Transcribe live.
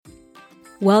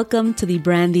Welcome to the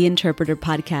Brand the Interpreter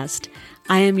podcast.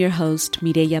 I am your host,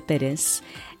 Mireya Perez,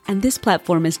 and this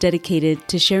platform is dedicated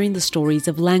to sharing the stories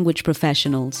of language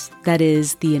professionals, that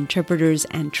is, the interpreters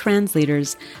and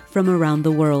translators from around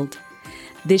the world.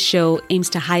 This show aims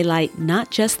to highlight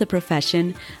not just the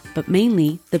profession, but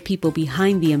mainly the people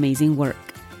behind the amazing work.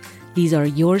 These are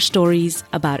your stories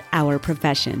about our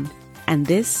profession, and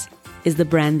this is the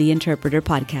Brand the Interpreter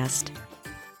podcast.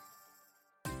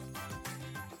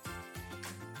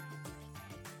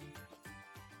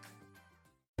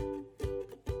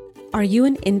 Are you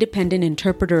an independent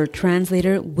interpreter or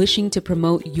translator wishing to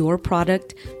promote your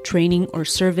product, training, or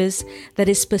service that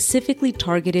is specifically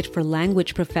targeted for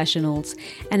language professionals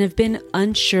and have been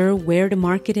unsure where to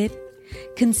market it?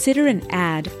 Consider an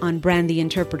ad on Brand the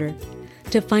Interpreter.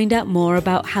 To find out more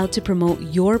about how to promote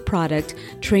your product,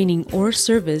 training, or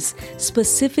service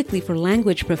specifically for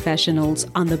language professionals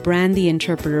on the Brand the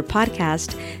Interpreter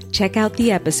podcast, check out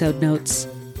the episode notes.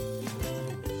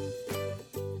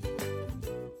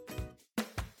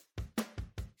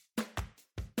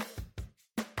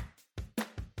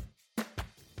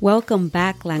 Welcome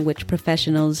back, language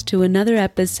professionals, to another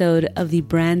episode of the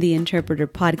Brand the Interpreter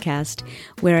podcast,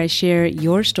 where I share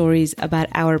your stories about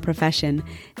our profession.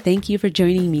 Thank you for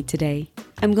joining me today.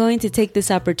 I'm going to take this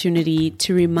opportunity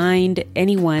to remind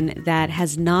anyone that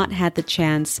has not had the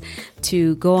chance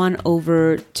to go on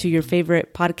over to your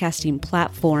favorite podcasting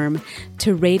platform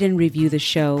to rate and review the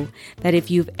show, that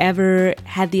if you've ever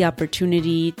had the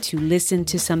opportunity to listen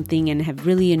to something and have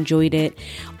really enjoyed it,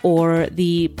 or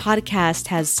the podcast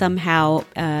has somehow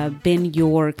been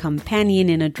your companion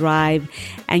in a drive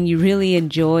and you really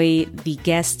enjoy the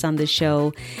guests on the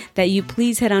show, that you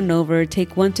please head on over,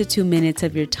 take 1 to 2 minutes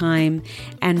of your time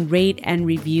and rate and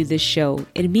review the show.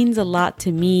 It means a lot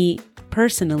to me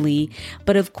personally,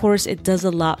 but of course it does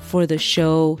a lot for the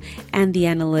show and the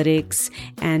analytics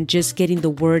and just getting the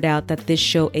word out that this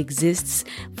show exists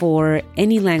for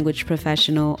any language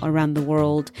professional around the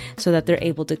world so that they're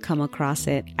able to come across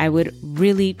it. I would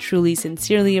really, truly,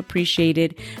 sincerely appreciate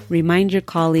it. Remind your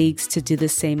colleagues to do the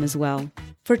same as well.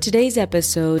 For today's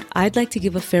episode, I'd like to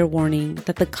give a fair warning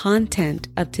that the content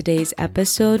of today's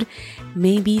episode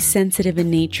may be sensitive in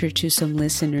nature to some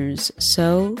listeners,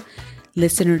 so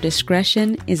listener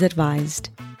discretion is advised.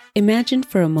 Imagine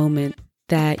for a moment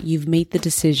that you've made the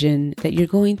decision that you're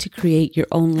going to create your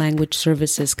own language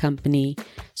services company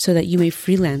so that you may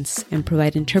freelance and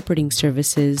provide interpreting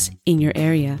services in your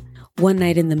area. One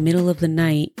night in the middle of the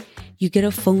night, you get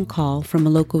a phone call from a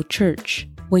local church.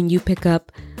 When you pick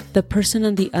up, the person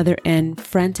on the other end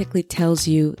frantically tells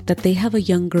you that they have a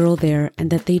young girl there and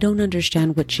that they don't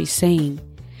understand what she's saying.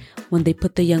 When they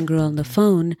put the young girl on the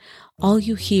phone, all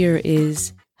you hear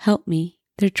is, "Help me,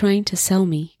 they're trying to sell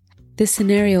me." This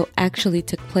scenario actually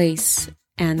took place,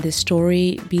 and this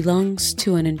story belongs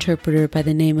to an interpreter by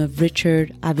the name of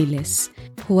Richard Aviles,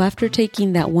 who after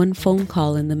taking that one phone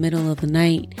call in the middle of the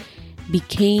night,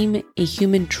 became a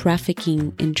human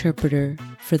trafficking interpreter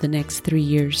for the next 3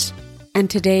 years. And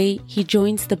today, he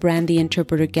joins the Brand the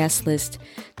Interpreter guest list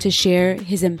to share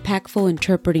his impactful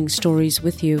interpreting stories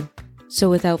with you. So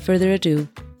without further ado,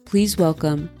 please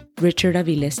welcome Richard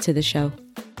Aviles to the show.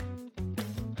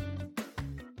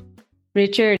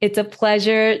 Richard, it's a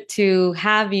pleasure to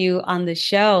have you on the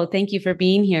show. Thank you for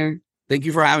being here. Thank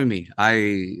you for having me.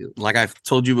 Like I've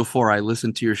told you before, I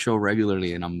listen to your show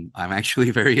regularly, and I'm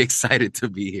actually very excited to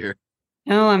be here.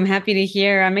 Oh, I'm happy to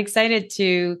hear. I'm excited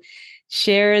to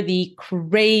share the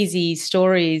crazy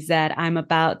stories that I'm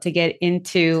about to get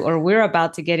into, or we're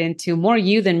about to get into, more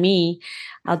you than me.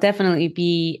 I'll definitely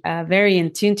be very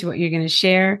in tune to what you're going to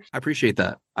share. I appreciate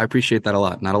that. I appreciate that a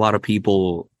lot. Not a lot of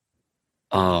people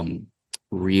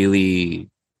really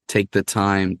take the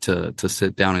time to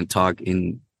sit down and talk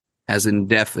as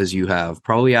in-depth as you have.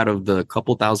 Probably out of the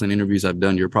couple thousand interviews I've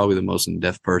done, you're probably the most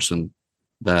in-depth person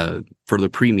for the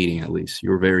pre-meeting, at least.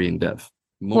 You're very in-depth.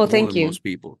 Well, thank you. Most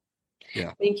people.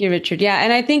 Yeah. Thank you, Richard. Yeah.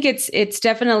 And I think it's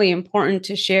definitely important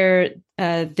to share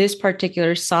this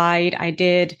particular side. I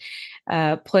did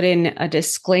put in a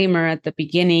disclaimer at the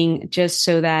beginning just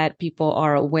so that people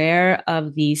are aware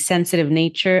of the sensitive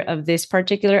nature of this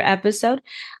particular episode.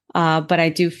 But I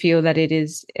do feel that it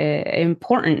is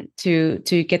important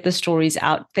to get the stories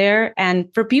out there and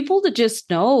for people to just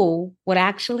know what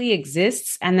actually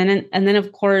exists. And then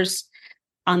of course,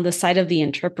 on the side of the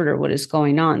interpreter, what is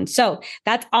going on. So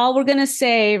that's all we're going to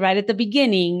say right at the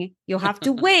beginning. You'll have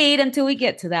to wait until we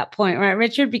get to that point, right,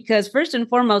 Richard? Because first and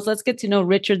foremost, let's get to know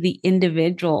Richard, the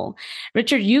individual.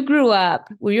 Richard, you grew up,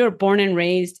 you were born and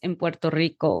raised in Puerto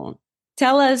Rico.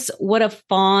 Tell us what a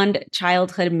fond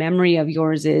childhood memory of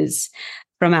yours is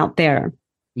from out there.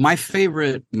 My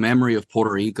favorite memory of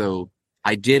Puerto Rico,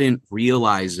 I didn't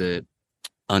realize it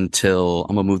until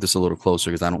I'm gonna move this a little closer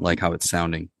because I don't like how it's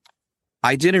sounding.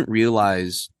 I didn't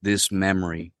realize this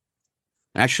memory.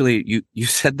 Actually, you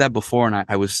said that before, and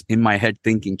I was in my head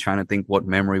thinking, trying to think what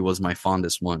memory was my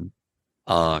fondest one.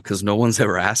 Because no one's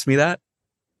ever asked me that.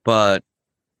 But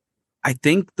I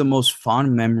think the most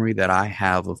fond memory that I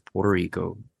have of Puerto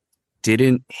Rico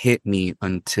didn't hit me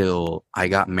until I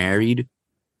got married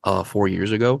 4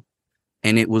 years ago.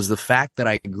 And it was the fact that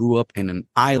I grew up in an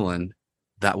island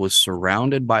that was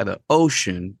surrounded by the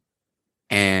ocean,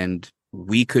 and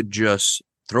we could just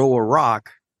throw a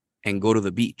rock and go to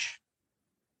the beach.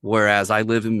 Whereas I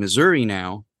live in Missouri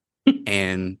now,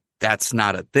 and that's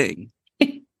not a thing.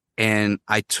 And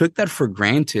I took that for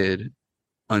granted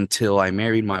until I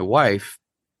married my wife.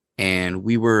 And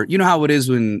we were, you know how it is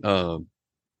when,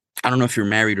 I don't know if you're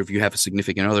married or if you have a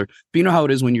significant other, but you know how it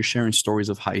is when you're sharing stories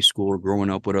of high school or growing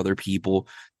up with other people.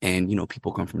 And,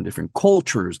 people come from different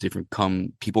cultures, people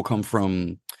come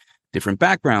from different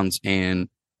backgrounds. And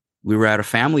we were at a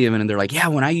family event and they're like, yeah,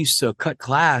 when I used to cut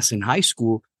class in high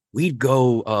school, we'd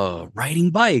go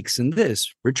riding bikes and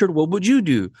this. Richard, what would you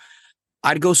do?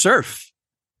 I'd go surf.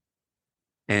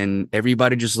 And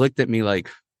everybody just looked at me like,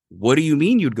 what do you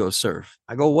mean you'd go surf?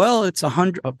 I go, well, it's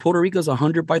 100. Puerto Rico's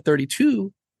 100 by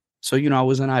 32. So, I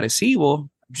was in Arecibo,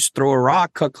 just throw a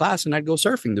rock, cut class, and I'd go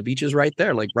surfing. The beach is right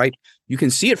there. Like, right. You can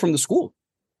see it from the school.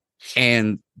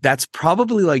 And that's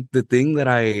probably like the thing that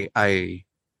I've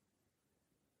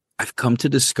come to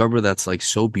discover that's like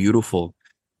so beautiful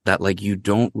that like you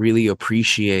don't really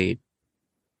appreciate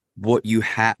what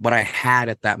I had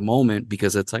at that moment,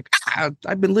 because it's like,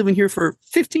 I've been living here for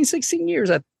 15, 16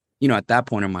 years at that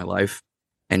point in my life.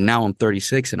 And now I'm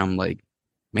 36 and I'm like,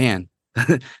 man,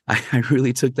 I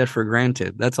really took that for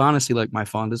granted. That's honestly like my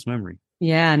fondest memory.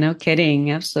 Yeah, no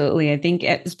kidding. Absolutely. I think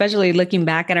especially looking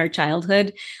back at our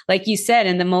childhood, like you said,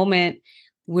 in the moment,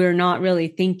 we're not really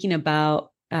thinking about,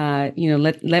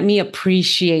 let me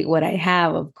appreciate what I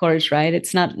have, of course, right?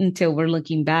 It's not until we're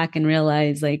looking back and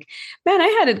realize like, man, I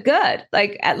had it good.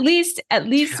 Like at least in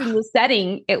the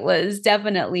setting, it was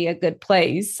definitely a good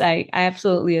place. I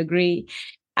absolutely agree.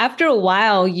 After a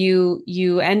while,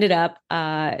 you ended up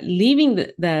leaving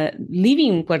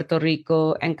leaving Puerto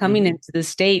Rico and coming into the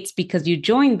States because you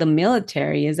joined the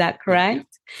military. Is that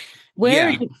correct?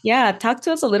 Talk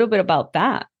to us a little bit about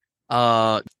that.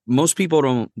 Most people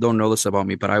don't know this about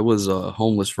me, but I was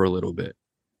homeless for a little bit.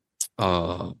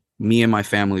 Me and my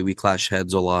family, we clashed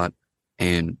heads a lot,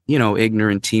 and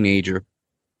ignorant teenager.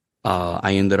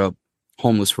 I ended up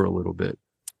homeless for a little bit,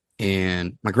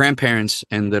 and my grandparents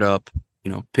ended up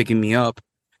picking me up.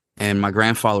 And my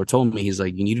grandfather told me, he's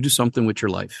like, you need to do something with your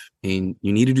life, and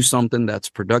you need to do something that's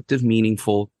productive,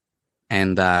 meaningful,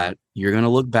 and that you're going to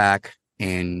look back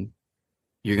and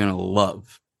you're going to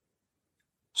love.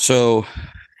 So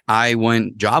I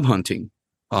went job hunting.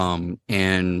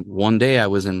 And one day I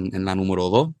was in La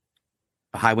Número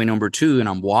 2, highway number 2, and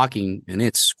I'm walking and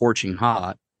it's scorching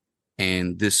hot.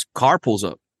 And this car pulls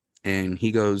up and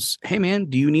he goes, hey man,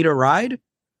 do you need a ride?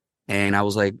 And I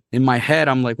was like, in my head,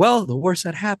 I'm like, well, the worst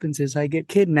that happens is I get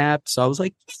kidnapped. So I was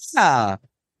like, yeah.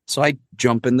 So I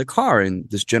jump in the car, and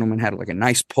this gentleman had like a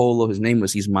nice polo. His name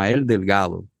was Ismael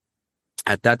Delgado.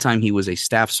 At that time, he was a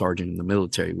staff sergeant in the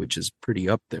military, which is pretty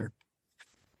up there.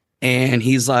 And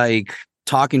he's like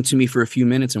talking to me for a few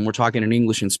minutes, and we're talking in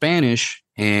English and Spanish.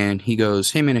 And he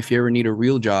goes, hey man, if you ever need a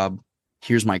real job,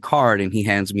 here's my card. And he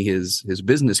hands me his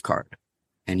business card.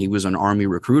 And he was an Army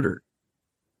recruiter.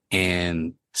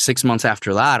 And 6 months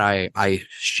after that, I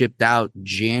shipped out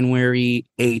January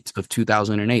 8th of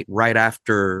 2008, right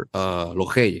after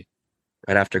Los Reyes,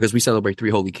 right after, because we celebrate 3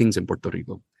 Holy Kings in Puerto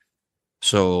Rico.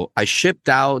 So I shipped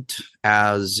out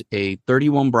as a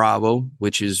 31 Bravo,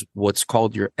 which is what's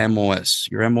called your MOS.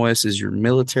 Your MOS is your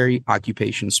military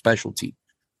occupation specialty.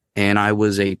 And I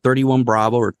was a 31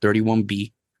 Bravo or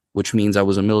 31B, which means I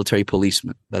was a military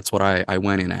policeman. That's what I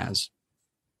went in as.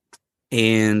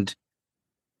 And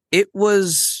it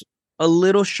was a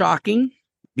little shocking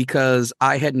because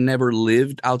I had never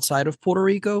lived outside of Puerto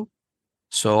Rico.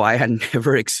 So I had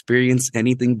never experienced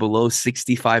anything below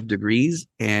 65 degrees.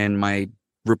 And my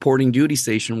reporting duty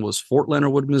station was Fort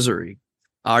Leonard Wood, Missouri.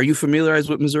 Are you familiarized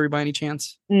with Missouri by any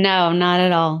chance? No, not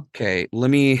at all. Okay, let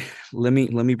me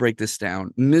break this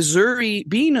down. Missouri,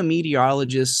 being a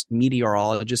meteorologist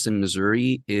in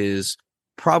Missouri is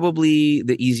probably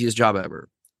the easiest job ever,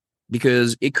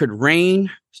 because it could rain,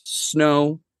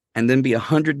 snow, and then be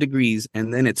 100 degrees,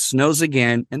 and then it snows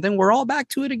again, and then we're all back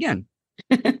to it again.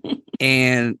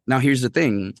 And now here's the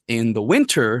thing. In the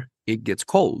winter, it gets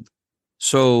cold.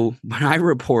 So when I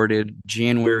reported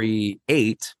January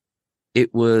 8th,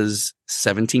 it was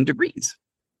 17 degrees.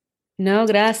 No,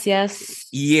 gracias.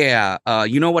 Yeah.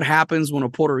 You know what happens when a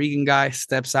Puerto Rican guy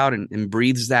steps out and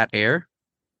breathes that air?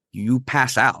 You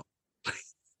pass out.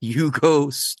 You go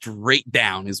straight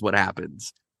down is what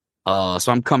happens. So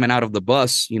I'm coming out of the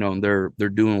bus, and they're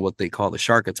doing what they call the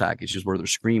shark attack. It's just where they're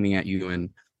screaming at you and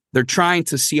they're trying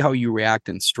to see how you react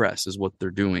in stress is what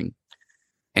they're doing.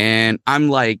 And I'm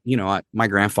like, my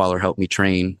grandfather helped me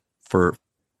train for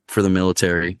the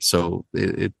military, so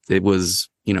it was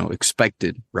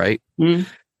expected, right? Mm.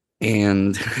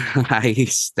 And I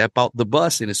step out the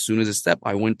bus, and as soon as I step,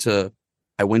 I went to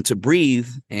breathe,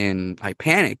 and I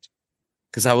panicked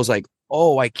because I was like,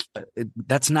 oh,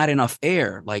 that's not enough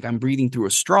air. Like I'm breathing through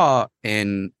a straw,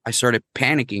 and I started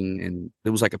panicking, and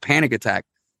it was like a panic attack,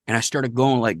 and I started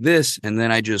going like this, and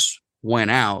then I just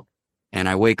went out. And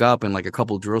I wake up and like a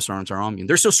couple of drill sergeants are on me and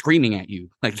they're still screaming at you.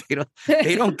 Like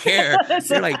they don't care.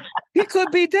 They're like, he could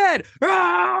be dead. You're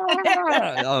and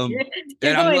I'm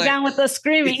going like, down with the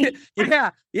screaming.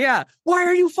 Yeah. Why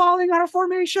are you falling out of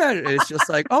formation? And it's just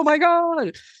like, oh my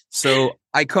God. So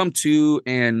I come to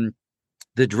and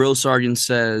the drill sergeant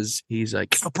says, he's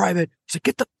like, get up, private. He's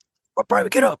like,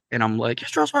 private, get up. And I'm like,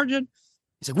 yes, drill sergeant.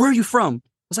 He's like, where are you from? I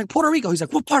was like, Puerto Rico. He's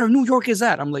like, what part of New York is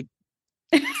that? I'm like,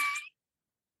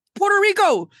 Puerto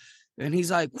Rico. And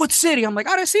he's like, what city? I'm like,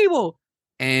 Arecibo.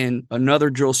 And another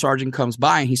drill sergeant comes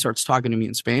by and he starts talking to me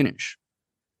in Spanish.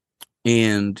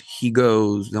 And he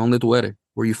goes, ¿De dónde tú eres?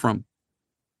 Where are you from?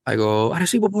 I go,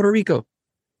 Arecibo, Puerto Rico.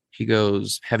 He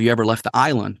goes, have you ever left the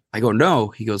island? I go, no.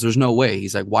 He goes, there's no way.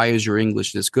 He's like, why is your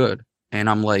English this good? And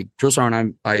I'm like, drill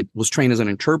sergeant, I was trained as an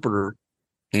interpreter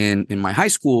in my high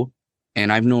school.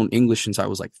 And I've known English since I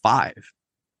was like 5.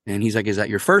 And he's like, is that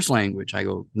your first language? I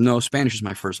go, no, Spanish is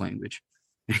my first language.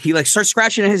 And he like starts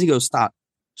scratching at his. He goes, stop.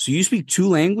 So you speak 2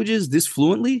 languages this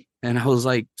fluently? And I was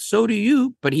like, so do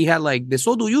you. But he had like, de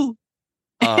so do you.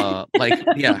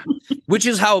 Yeah. Which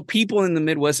is how people in the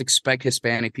Midwest expect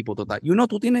Hispanic people to talk. You have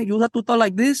to talk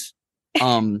like this.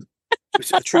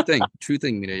 It's a true thing.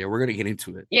 Mireya. We're going to get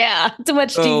into it. Yeah. Too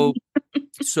much tea.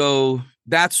 So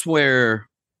that's where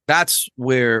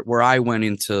I went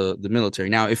into the military.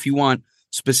 Now, if you want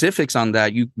specifics on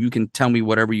that, you can tell me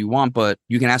whatever you want, but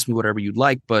you can ask me whatever you'd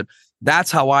like. But that's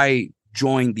how I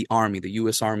joined the Army, the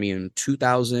U.S. Army in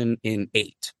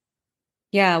 2008.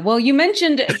 Yeah. Well, you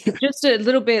mentioned just a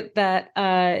little bit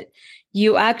that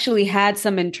you actually had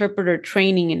some interpreter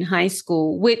training in high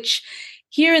school, which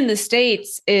here in the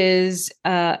States is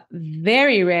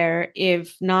very rare,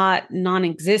 if not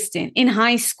non-existent, in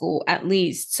high school at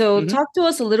least. So talk to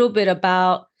us a little bit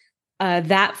about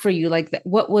that for you. Like,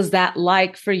 what was that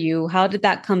like for you? How did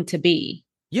that come to be?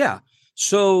 Yeah.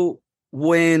 So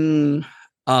when,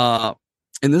 and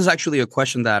this is actually a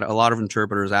question that a lot of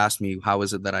interpreters ask me, how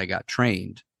is it that I got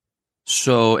trained?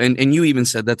 So, and you even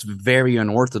said that's very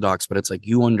unorthodox, but it's like,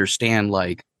 you understand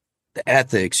like the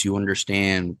ethics, you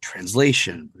understand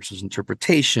translation versus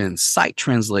interpretation, sight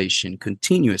translation,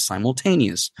 continuous,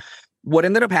 simultaneous. What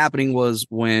ended up happening was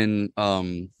when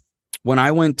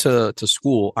I went to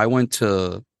school, I went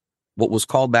to what was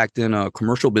called back then a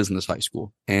commercial business high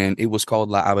school, and it was called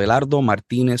La Abelardo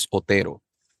Martinez Otero.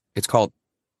 It's called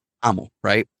AMO,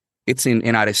 right? It's in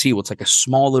Arecibo. It's like a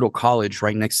small little college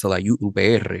right next to La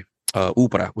UPR,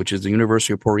 UPRA, which is the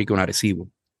University of Puerto Rico in Arecibo.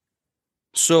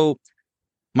 So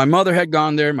my mother had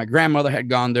gone there. My grandmother had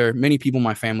gone there. Many people in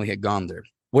my family had gone there.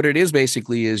 What it is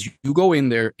basically is you go in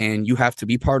there and you have to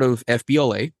be part of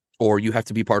FBLA, or you have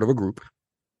to be part of a group.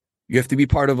 You have to be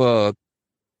part of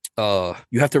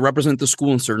you have to represent the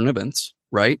school in certain events,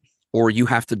 right? Or you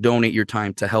have to donate your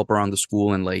time to help around the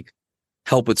school and like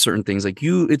help with certain things. Like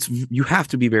you have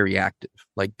to be very active.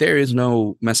 Like there is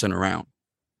no messing around,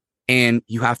 and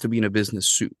you have to be in a business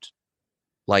suit.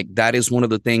 Like that is one of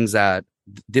the things that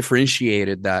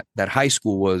differentiated that high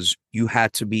school was you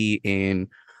had to be in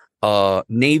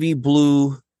navy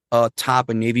blue top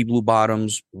and navy blue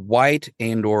bottoms, white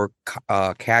and or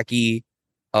khaki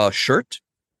shirt,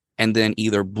 and then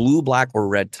either blue, black, or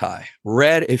red tie.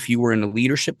 Red if you were in a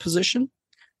leadership position,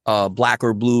 black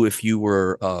or blue if you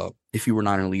were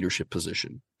not in a leadership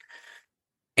position.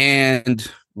 And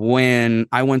when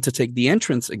I went to take the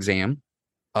entrance exam,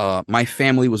 my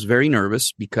family was very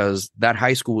nervous because that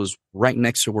high school was right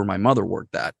next to where my mother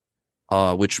worked at,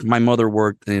 which my mother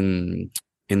worked in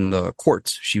the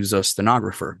courts. She was a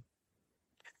stenographer.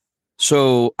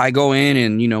 So I go in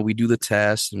and, we do the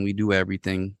test and we do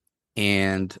everything.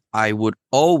 And I would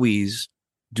always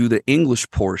do the English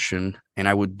portion and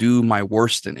I would do my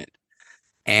worst in it.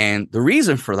 And the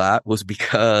reason for that was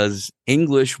because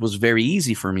English was very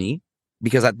easy for me.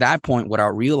 because at that point,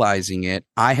 without realizing it,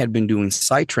 I had been doing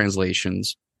site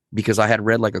translations because I had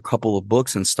read like a couple of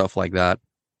books and stuff like that.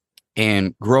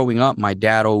 And growing up, my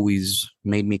dad always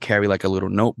made me carry like a little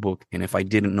notebook. And if I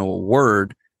didn't know a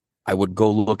word, I would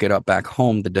go look it up back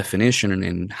home, the definition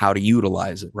and how to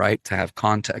utilize it, right? To have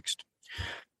context.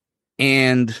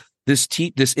 And this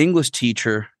English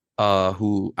teacher,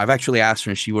 who I've actually asked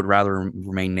her and she would rather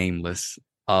remain nameless.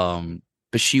 But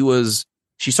she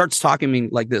starts talking to me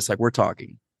like this, like we're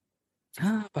talking.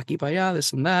 Pa aquí, pa allá,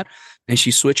 this and that. And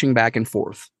she's switching back and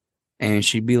forth. And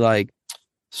she'd be like,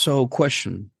 so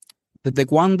question, desde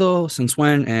cuándo, since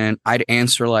when? And I'd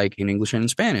answer like in English and in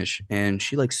Spanish. And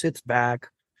she like sits back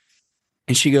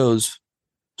and she goes,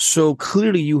 so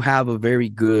clearly you have a very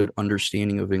good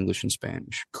understanding of English and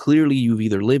Spanish. Clearly you've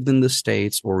either lived in the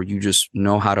States or you just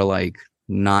know how to like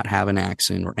not have an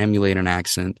accent or emulate an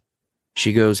accent.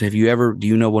 She goes, do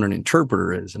you know what an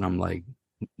interpreter is? And I'm like,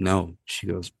 no. She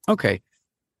goes, okay.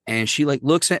 And she like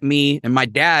looks at me and my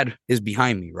dad is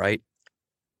behind me, right?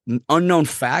 Unknown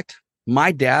fact,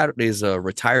 my dad is a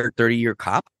retired 30-year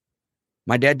cop.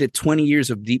 My dad did 20 years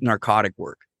of deep narcotic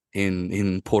work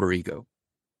in Puerto Rico.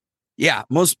 Yeah,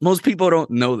 most people don't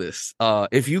know this.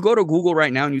 If you go to Google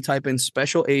right now and you type in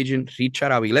Special Agent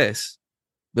Richard Aviles,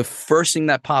 the first thing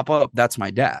that pop up, that's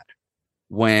my dad.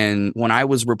 When I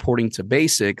was reporting to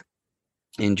Basic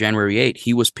in January 8th,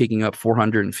 he was picking up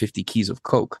 450 keys of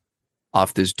coke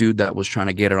off this dude that was trying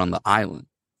to get it on the island.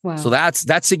 Wow. So that's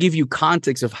to give you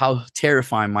context of how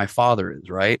terrifying my father is,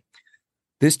 right?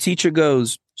 This teacher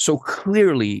goes, so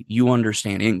clearly you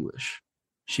understand English.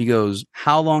 She goes,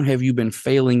 how long have you been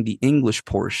failing the English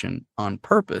portion on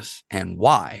purpose and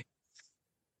why?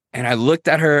 And I looked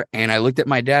at her and I looked at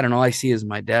my dad and all I see is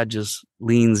my dad just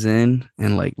leans in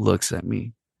and like looks at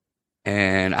me.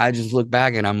 And I just look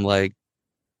back and I'm like,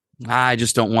 I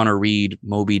just don't want to read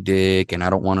Moby Dick and I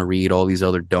don't want to read all these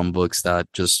other dumb books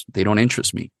that just, they don't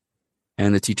interest me.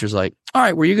 And the teacher's like, all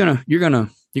right, well, you're going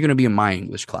to be in my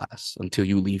English class until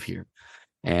you leave here.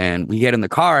 And we get in the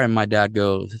car and my dad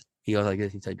goes, he goes like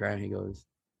this, he's like driving, he goes,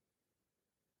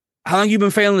 how long you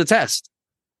been failing the test?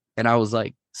 And I was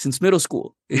like, since middle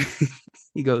school.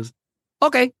 He goes,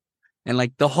 okay. And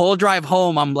like the whole drive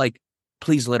home, I'm like,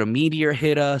 please let a meteor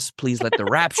hit us. Please let the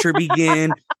rapture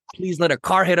begin. Please let a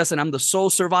car hit us and I'm the sole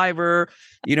survivor,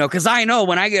 because I know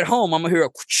when I get home, I'm going to hear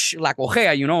a la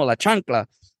cojea, la chancla.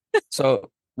 So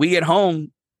we get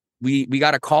home, we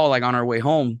got a call like on our way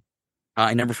home.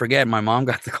 I never forget, my mom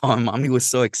got the call and mommy was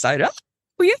so excited.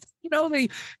 Oh, yeah.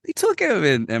 They took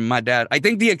him and my dad, I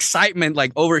think the excitement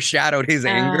like overshadowed his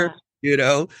anger,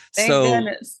 Thank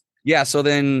goodness. Yeah. So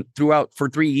then for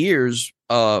 3 years,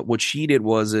 what she did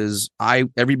was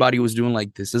everybody was doing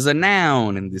like, this is a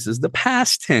noun and this is the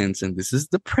past tense and this is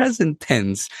the present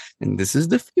tense and this is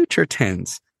the future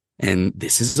tense and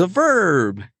this is a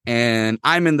verb. And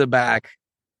I'm in the back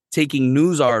taking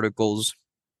news articles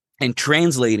and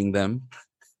translating them.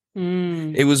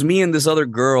 It was me and this other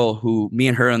girl who me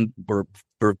and her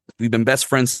we've been best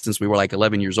friends since we were like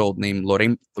 11 years old, named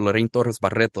Lorraine Torres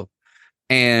Barreto.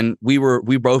 And we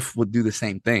both would do the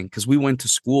same thing because we went to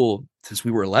school since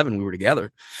we were 11. We were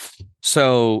together.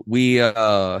 So we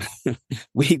were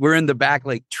in the back,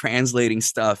 like translating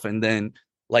stuff. And then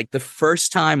like the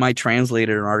first time I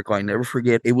translated an article, I never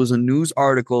forget, it was a news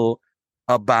article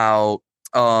about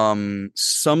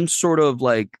some sort of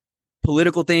like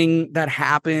political thing that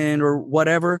happened or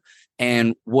whatever.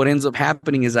 And what ends up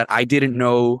happening is that I didn't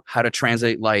know how to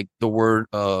translate like the word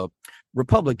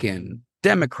Republican,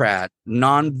 Democrat,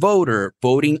 non-voter,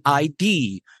 voting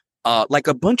ID, like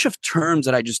a bunch of terms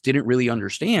that I just didn't really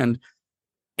understand.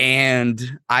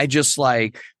 And I just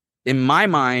like, in my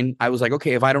mind, I was like,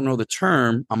 okay, if I don't know the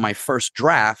term on my first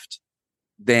draft,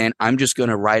 then I'm just going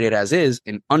to write it as is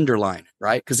and underline it,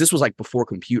 right? Because this was like before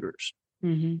computers.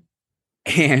 Mm-hmm.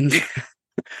 And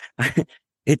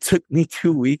it took me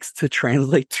 2 weeks to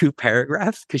translate 2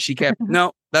 paragraphs because she kept,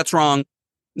 no, that's wrong.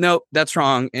 No, that's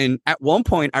wrong. And at one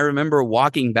point, I remember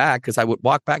walking back because I would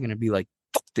walk back and I'd be like,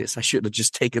 fuck this. I should have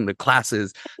just taken the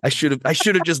classes. I should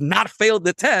have just not failed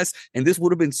the test. And this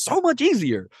would have been so much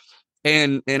easier.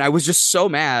 And I was just so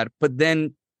mad. But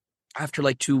then after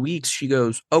like 2 weeks, she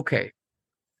goes, okay,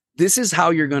 this is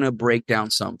how you're going to break down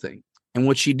something. And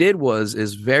what she did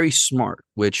is very smart,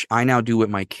 which I now do with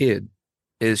my kid,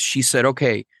 is she said,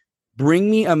 okay, bring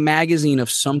me a magazine of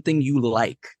something you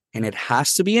like. And it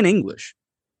has to be in English.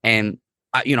 And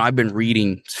I've been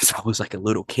reading since I was like a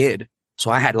little kid.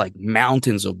 So I had like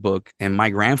mountains of book. And my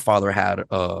grandfather had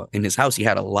in his house, he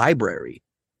had a library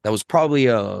that was probably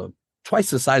twice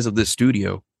the size of this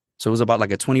studio. So it was about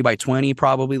like a 20 by 20,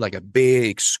 probably like a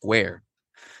big square.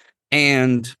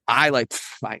 And I like,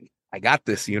 I got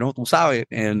this, tú sabes.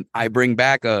 And I bring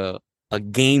back a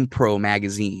Game Pro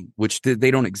magazine, which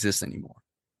they don't exist anymore.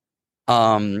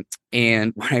 And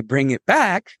when I bring it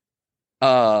back,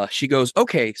 she goes,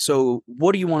 okay, so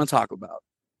what do you want to talk about?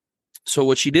 So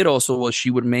what she did also was she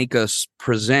would make us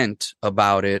present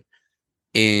about it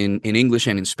in English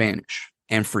and in Spanish.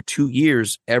 And for 2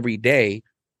 years, every day,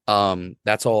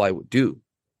 that's all I would do.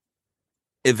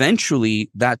 Eventually,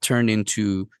 that turned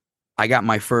into, I got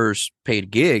my first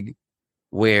paid gig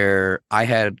where I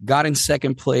had gotten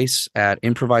second place at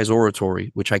improvised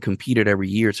oratory, which I competed every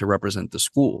year to represent the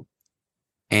school.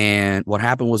 And what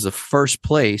happened was the first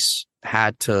place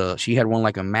she had won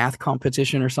like a math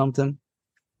competition or something.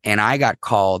 And I got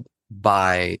called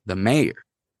by the mayor,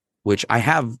 which I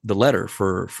have the letter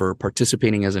for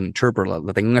participating as an interpreter.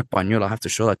 La tengo en español. I'll have to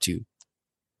show that to you.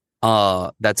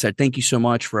 That said, thank you so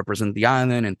much for representing the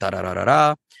island and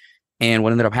da-da-da-da-da. And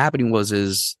what ended up happening was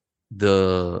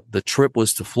the trip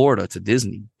was to Florida, to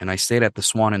Disney. And I stayed at the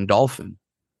Swan and Dolphin.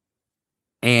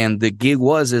 And the gig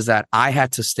is that I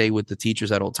had to stay with the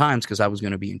teachers at all times because I was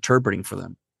going to be interpreting for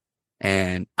them.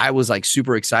 And I was like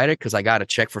super excited because I got a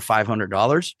check for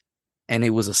 $500 and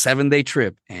it was a 7-day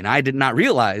trip. And I did not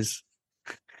realize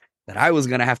that I was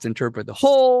going to have to interpret the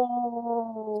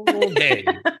whole day.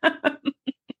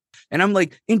 And I'm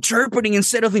like interpreting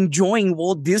instead of enjoying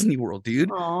Walt Disney World, dude.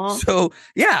 Aww. So,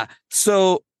 yeah.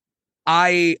 So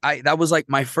I that was like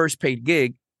my first paid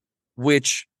gig,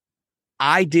 which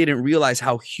I didn't realize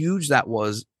how huge that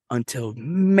was until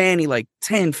many, like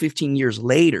 10, 15 years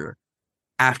later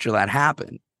after that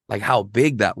happened, like how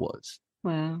big that was.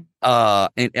 Wow.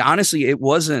 And honestly,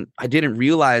 I didn't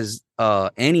realize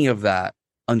any of that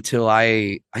until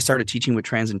I started teaching with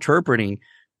trans interpreting.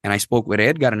 And I spoke with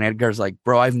Edgar, and Edgar's like,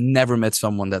 bro, I've never met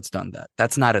someone that's done that.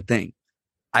 That's not a thing.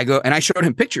 I go, and I showed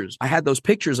him pictures. I had those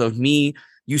pictures of me.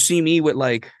 You see me with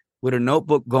a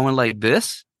notebook going like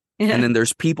this. Yeah. And then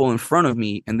there's people in front of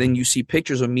me. And then you see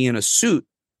pictures of me in a suit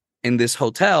in this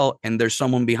hotel. And there's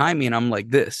someone behind me. And I'm like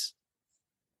this.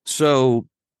 So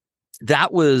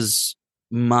that was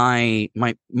my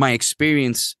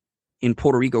experience in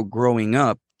Puerto Rico growing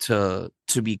up to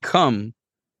become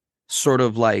sort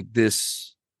of like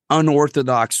this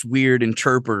unorthodox, weird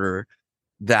interpreter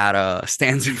that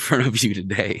stands in front of you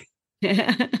today.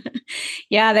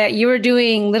 Yeah, that you were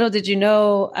doing, little did you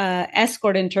know,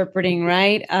 escort interpreting,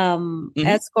 right? Mm-hmm.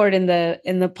 Escort in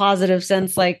the positive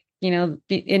sense, like, the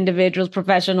individuals,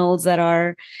 professionals that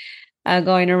are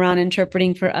going around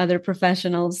interpreting for other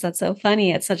professionals. That's so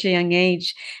funny at such a young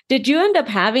age. Did you end up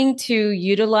having to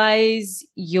utilize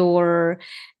your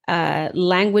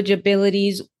language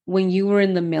abilities when you were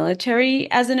in the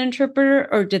military as an interpreter,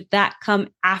 or did that come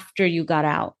after you got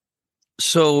out?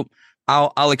 So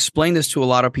I'll explain this to a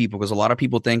lot of people because a lot of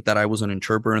people think that I was an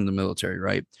interpreter in the military,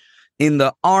 right? In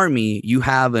the Army, you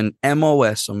have an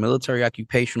MOS, a military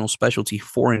occupational specialty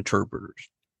for interpreters.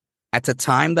 At the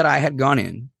time that I had gone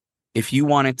in, if you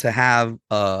wanted to have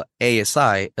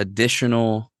ASI,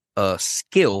 additional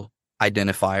skill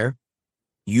identifier,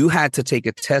 you had to take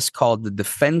a test called the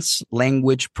Defense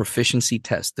Language Proficiency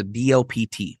Test, the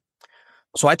DLPT.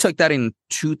 So I took that in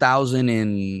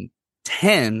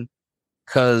 2010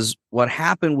 because what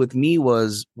happened with me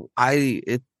was I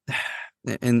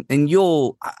don't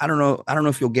know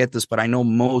if you'll get this, but I know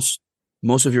most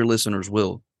of your listeners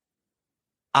will.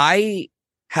 I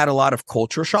had a lot of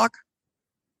culture shock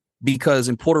because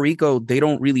in Puerto Rico, they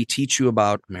don't really teach you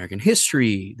about American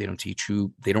history. They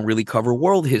don't really cover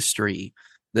world history.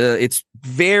 It's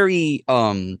very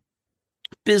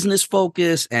business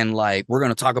focused, and like we're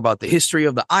going to talk about the history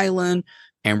of the island,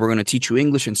 and we're going to teach you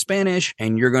English and Spanish,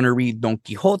 and you're going to read Don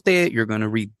Quixote, you're going to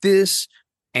read this,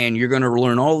 and you're going to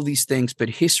learn all of these things, but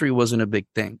history wasn't a big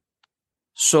thing.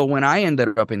 So when I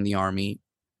ended up in the Army,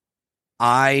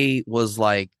 I was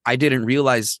like, I didn't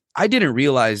realize,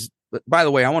 by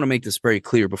the way, I want to make this very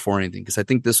clear before anything, because I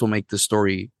think this will make the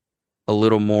story a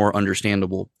little more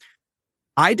understandable.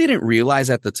 I didn't realize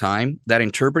at the time that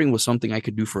interpreting was something I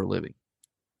could do for a living.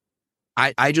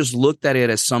 I just looked at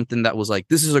it as something that was like,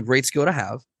 this is a great skill to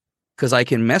have because I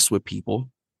can mess with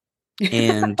people.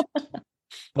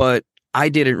 But I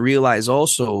didn't realize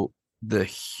also the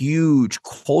huge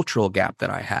cultural gap that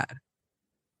I had,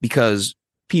 because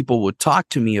people would talk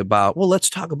to me about, well, let's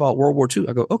talk about World War II.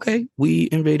 I go, okay, we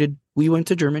went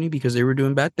to Germany because they were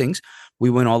doing bad things.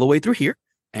 We went all the way through here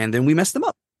and then we messed them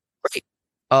up. Great.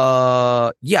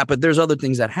 Yeah, but there's other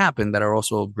things that happen that are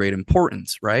also of great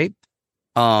importance, right?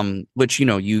 Which,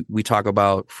 we talk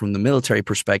about from the military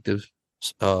perspective,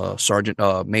 Sergeant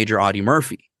Major Audie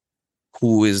Murphy,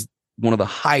 who is one of the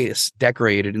highest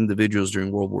decorated individuals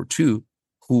during World War II,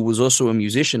 who was also a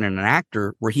musician and an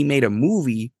actor, where he made a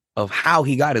movie of how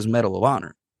he got his Medal of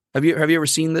Honor. Have you ever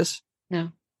seen this?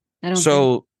 No, I don't.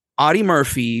 So Audie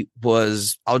Murphy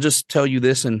was, I'll just tell you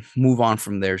this and move on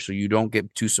from there so you don't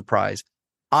get too surprised.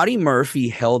 Audie Murphy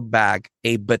held back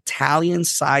a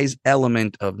battalion-sized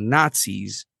element of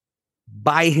Nazis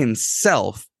by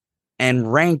himself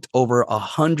and ranked over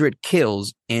 100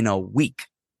 kills in a week.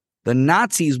 The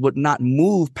Nazis would not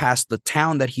move past the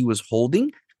town that he was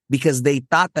holding because they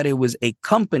thought that it was a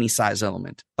company-sized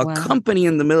element. A company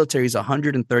in the military is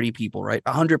 130 people, right?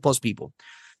 100 plus people.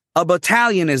 A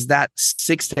battalion is that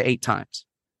 6 to 8 times.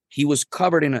 He was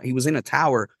he was in a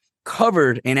tower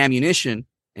covered in ammunition,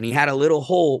 and he had a little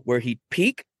hole where he'd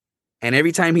peek, and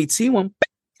every time he'd see one,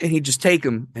 and he'd just take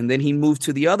him, and then he moved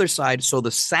to the other side. So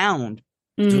the sound,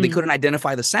 so they couldn't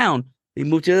identify the sound. He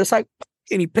moved to the other side,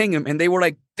 and he pinged him, and they were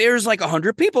like, "There's like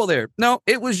 100 people there." No,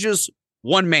 it was just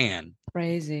one man.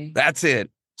 Crazy. That's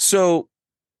it. So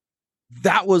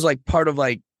that was like part of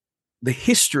like the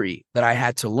history that I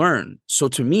had to learn. So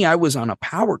to me, I was on a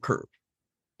power curve.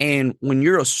 And when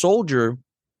you're a soldier,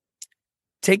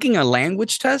 taking a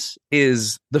language test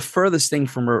is the furthest thing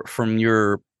from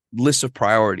your list of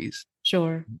priorities.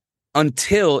 Sure.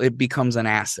 Until it becomes an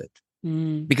asset.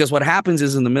 Because what happens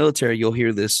is in the military, you'll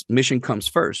hear this mission comes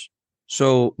first.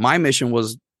 So my mission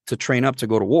was to train up to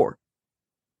go to war,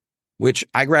 which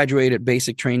I graduated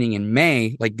basic training in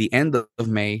May, like the end of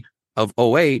May of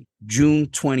 2008. June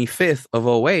 25th of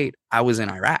 2008, I was in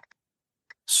Iraq.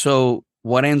 So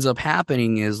what ends up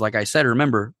happening is, like I said,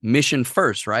 remember, mission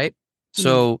first, right?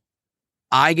 So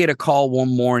I get a call one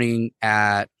morning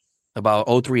at about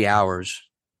 03 hours,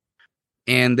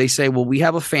 and they say, well, we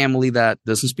have a family that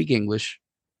doesn't speak English.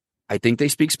 I think they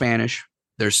speak Spanish.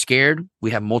 They're scared. We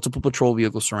have multiple patrol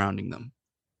vehicles surrounding them.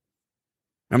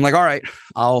 I'm like, all right,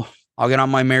 I'll get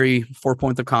on my merry 4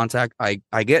 points of contact.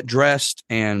 I get dressed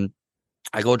and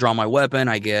I go draw my weapon.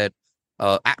 I get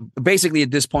basically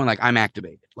at this point, like I'm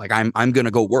activated, like I'm going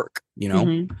to go work, you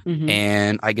know,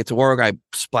 and I get to work. I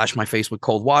splash my face with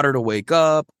cold water to wake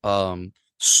up,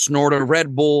 snort a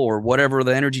Red Bull or whatever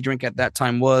the energy drink at that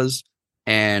time was.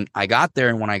 And I got there.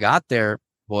 And when I got there,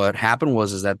 what happened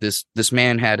was that this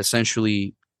man had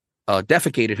essentially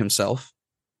defecated himself.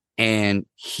 And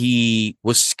he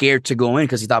was scared to go in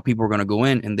because he thought people were going to go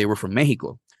in, and they were from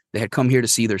Mexico. They had come here to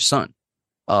see their son.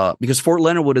 Because Fort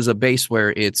Leonard Wood is a base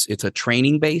where it's a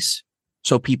training base.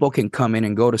 So people can come in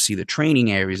and go to see the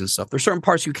training areas and stuff. There's certain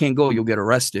parts you can't go, you'll get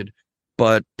arrested.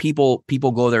 But people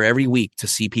go there every week to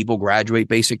see people graduate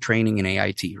basic training in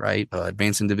AIT, right?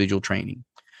 Advanced individual training.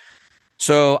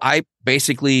 So I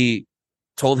basically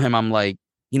told him, I'm like,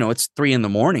 it's 3 a.m.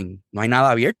 No hay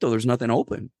nada abierto. There's nothing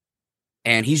open.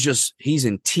 And he's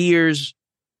in tears,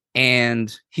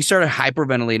 and he started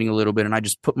hyperventilating a little bit. And I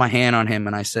just put my hand on him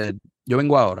and I said, yo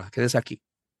vengo ahora, quédese aquí,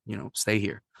 stay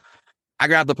here. I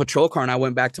grabbed the patrol car and I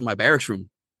went back to my barracks room.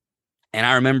 And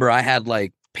I remember I had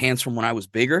like pants from when I was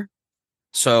bigger.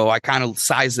 So I kind of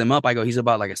sized them up. I go, he's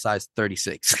about like a size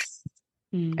 36.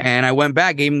 And I went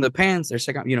back, gave him the pants. There's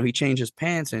like, he changed his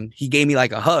pants and he gave me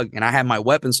like a hug, and I had my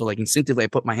weapon. So like instinctively I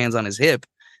put my hands on his hip,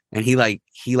 and he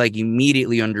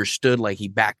immediately understood, like he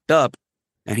backed up,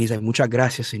 and he's like, muchas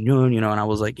gracias, señor, and I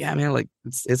was like, yeah, man, like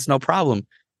it's no problem.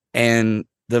 And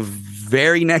the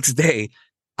very next day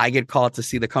I get called to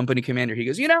see the company commander. He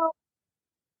goes,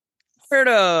 heard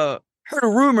a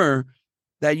rumor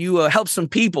that you helped some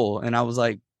people. And I was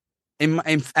like,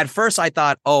 at first I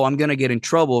thought, oh, I'm going to get in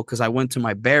trouble because I went to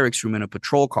my barracks room in a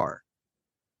patrol car.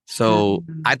 So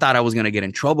I thought I was going to get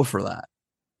in trouble for that.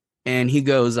 And he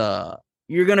goes,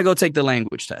 you're going to go take the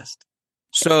language test.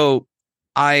 So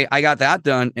I got that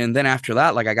done. And then after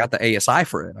that, like I got the ASI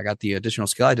for it. I got the additional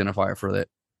skill identifier for it.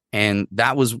 And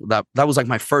that was like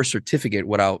my first certificate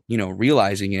without,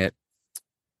 realizing it.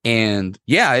 And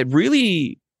yeah, it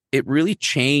really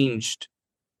changed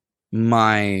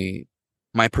my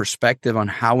perspective on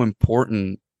how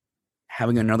important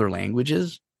having another language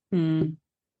is.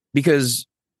 Because,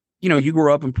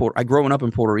 growing up in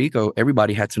Puerto Rico,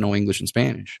 everybody had to know English and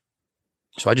Spanish.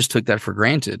 So I just took that for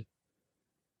granted.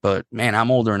 But man,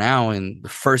 I'm older now, and the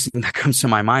first thing that comes to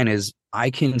my mind is I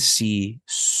can see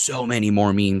so many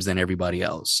more memes than everybody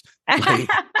else. Like,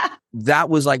 that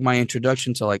was like my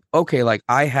introduction to like, okay, like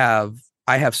I have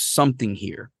something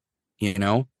here,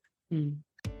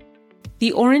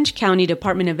 The Orange County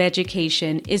Department of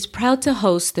Education is proud to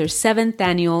host their 7th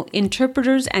annual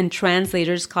Interpreters and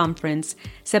Translators Conference,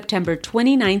 September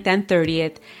 29th and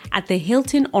 30th at the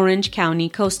Hilton Orange County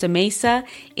Costa Mesa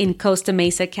in Costa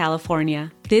Mesa,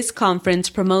 California. This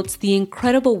conference promotes the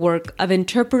incredible work of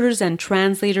interpreters and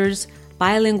translators,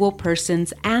 bilingual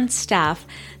persons, and staff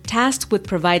tasked with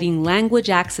providing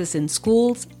language access in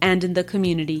schools and in the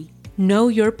community. Know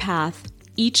your path.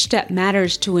 Each step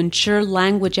matters to ensure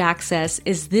language access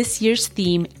is this year's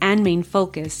theme and main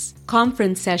focus.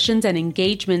 Conference sessions and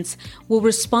engagements will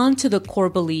respond to the core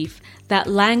belief that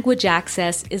language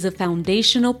access is a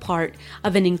foundational part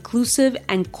of an inclusive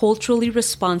and culturally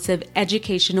responsive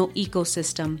educational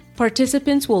ecosystem.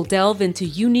 Participants will delve into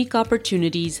unique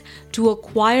opportunities to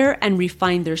acquire and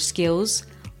refine their skills,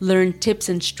 learn tips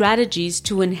and strategies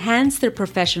to enhance their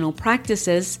professional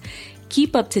practices,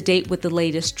 keep up to date with the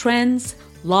latest trends,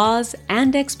 laws,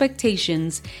 and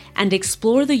expectations, and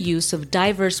explore the use of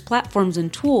diverse platforms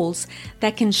and tools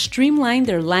that can streamline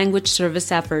their language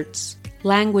service efforts.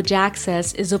 Language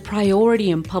access is a priority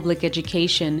in public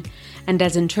education, and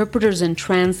as interpreters and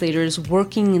translators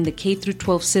working in the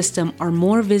K-12 system are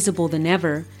more visible than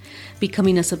ever,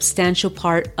 becoming a substantial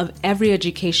part of every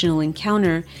educational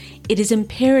encounter, it is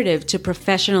imperative to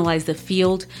professionalize the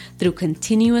field through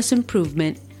continuous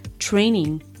improvement,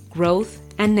 training, growth,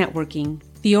 and networking.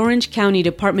 The Orange County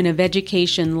Department of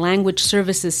Education Language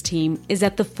Services team is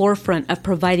at the forefront of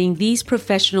providing these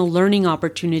professional learning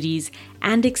opportunities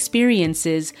and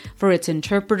experiences for its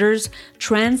interpreters,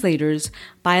 translators,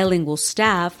 bilingual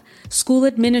staff, school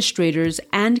administrators,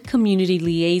 and community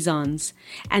liaisons,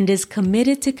 and is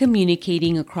committed to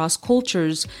communicating across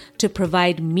cultures to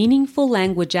provide meaningful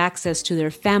language access to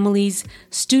their families,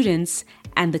 students,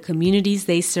 and the communities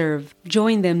they serve.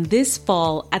 Join them this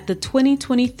fall at the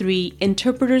 2023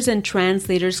 Interpreters and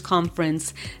Translators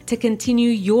Conference to continue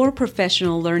your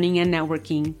professional learning and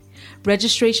networking.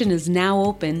 Registration is now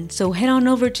open, so head on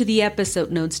over to the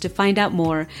episode notes to find out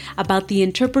more about the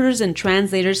Interpreters and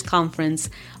Translators Conference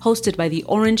hosted by the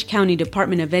Orange County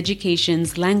Department of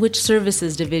Education's Language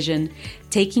Services Division,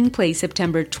 taking place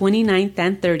September 29th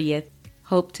and 30th.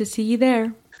 Hope to see you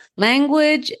there.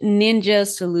 Language Ninja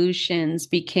Solutions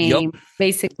became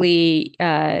basically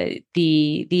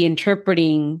the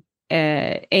interpreting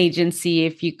agency,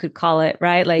 if you could call it,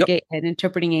 right? Like an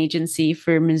interpreting agency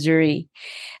for Missouri.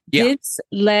 Yeah. This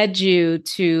led you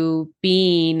to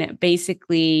being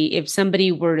basically, if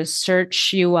somebody were to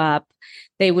search you up,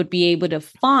 they would be able to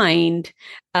find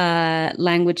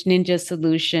Language Ninja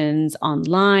Solutions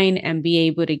online and be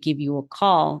able to give you a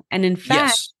call. And in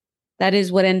fact, that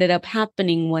is what ended up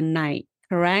happening one night,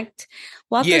 correct?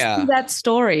 Walk us through that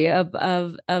story of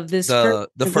this.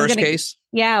 The first case?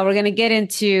 Yeah, we're going to get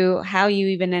into how you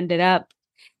even ended up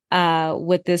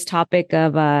with this topic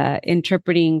of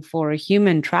interpreting for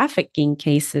human trafficking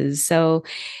cases. So,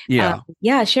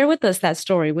 share with us that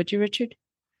story, would you, Richard?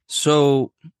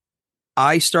 So,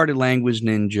 I started Language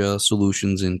Ninja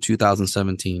Solutions in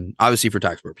 2017, obviously for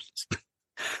tax purposes.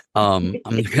 I'm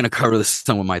going to cover this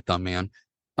with my thumb, man.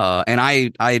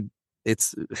 And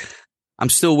I'm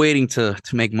still waiting to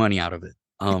make money out of it.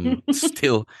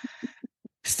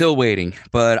 Still waiting,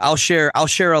 but I'll share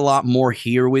a lot more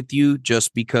here with you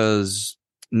just because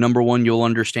number one, you'll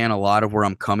understand a lot of where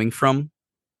I'm coming from.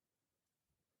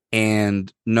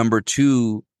 And number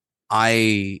two,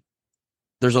 there's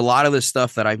a lot of this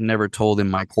stuff that I've never told in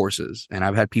my courses. And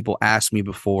I've had people ask me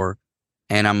before,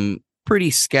 and I'm pretty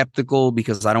skeptical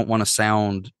because I don't want to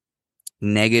sound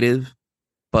negative.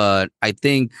 But I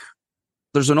think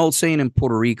there's an old saying in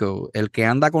Puerto Rico, el que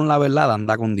anda con la verdad,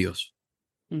 anda con Dios.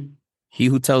 Mm. He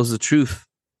who tells the truth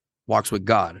walks with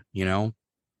God, you know?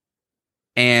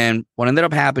 And what ended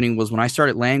up happening was when I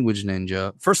started Language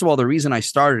Ninja, first of all, the reason I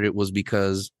started it was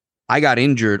because I got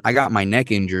injured. I got my neck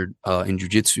injured in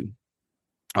jiu-jitsu.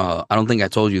 I don't think I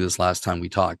told you this last time we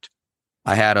talked.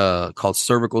 I had called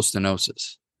cervical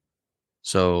stenosis.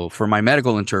 So for my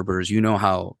medical interpreters, you know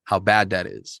how bad that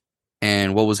is.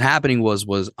 And what was happening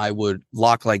was I would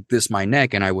lock like this my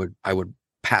neck and I would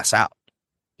pass out,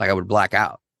 like I would black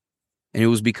out. And it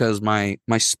was because my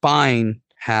spine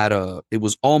had it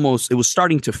was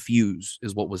starting to fuse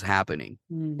is what was happening.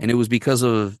 Mm. And it was because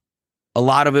of a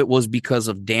lot of it was because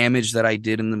of damage that I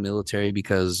did in the military,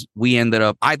 because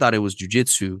I thought it was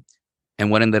jujitsu. And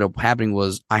what ended up happening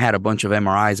was I had a bunch of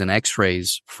MRIs and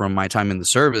x-rays from my time in the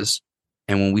service.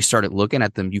 And when we started looking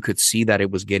at them, you could see that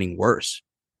it was getting worse.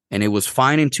 And it was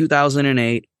fine in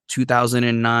 2008,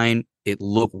 2009, it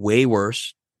looked way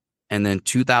worse. And then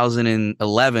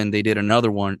 2011, they did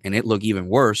another one and it looked even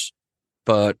worse.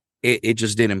 But it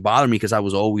just didn't bother me because I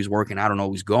was always working out and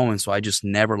always going. So I just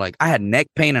never like, I had neck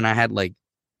pain and I had like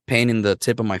pain in the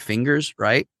tip of my fingers,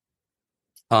 right?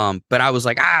 But I was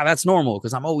like, that's normal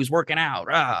because I'm always working out.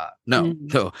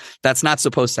 No, that's not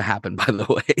supposed to happen, by the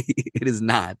way. It is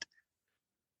not.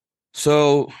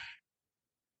 So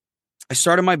I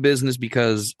started my business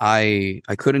because I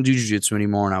couldn't do jiu-jitsu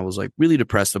anymore, and I was like really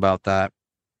depressed about that.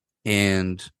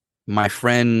 And my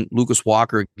friend Lucas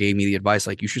Walker gave me the advice,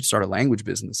 like, you should start a language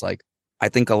business. Like, I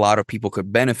think a lot of people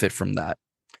could benefit from that.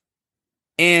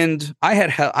 And I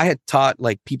had taught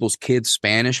like people's kids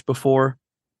Spanish before,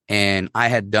 and I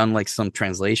had done like some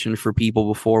translation for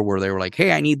people before where they were like,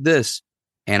 "Hey, I need this,"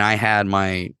 and I had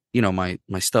my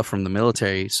my stuff from the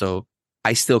military, so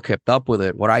I still kept up with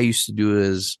it. What I used to do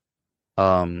is,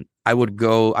 I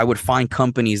would find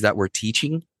companies that were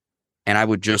teaching, and I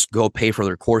would just go pay for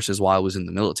their courses while I was in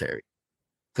the military.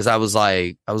 Because I was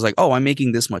like, oh, I'm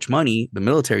making this much money. The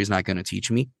military is not going to teach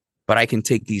me, but I can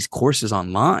take these courses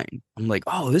online. I'm like,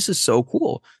 oh, this is so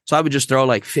cool. So I would just throw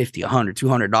like $50, $100,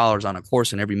 $200 on a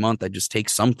course, and every month I just take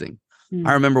something.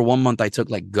 I remember one month I took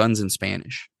like guns in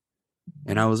Spanish.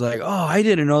 And I was like, oh, I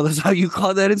didn't know that's how you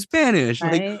call that in Spanish.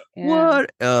 Right? Like, yeah.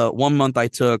 What? One month I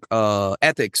took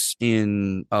ethics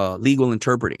in legal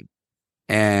interpreting.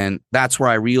 And that's where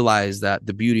I realized that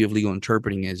the beauty of legal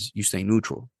interpreting is you stay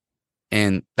neutral.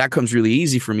 And that comes really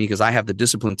easy for me because I have the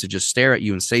discipline to just stare at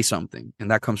you and say something. And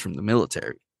that comes from the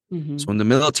military. So in the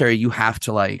military, you have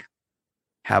to like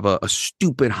have a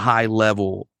stupid high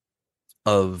level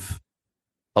of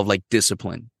like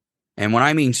discipline. And when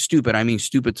I mean stupid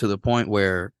to the point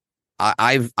where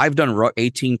I've done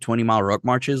 18, 20 mile ruck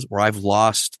marches where I've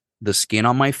lost the skin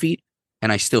on my feet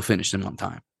and I still finished them on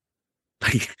time.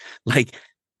 Like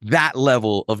that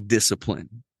level of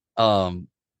discipline.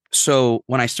 So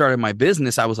when I started my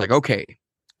business, I was like, okay,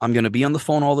 I'm going to be on the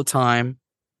phone all the time.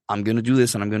 I'm going to do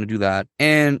this and I'm going to do that.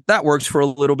 And that works for a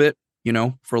little bit,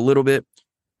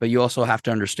 but you also have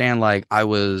to understand, like,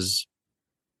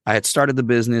 I had started the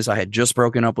business. I had just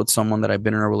broken up with someone that I've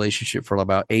been in a relationship for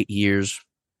about 8 years.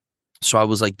 So I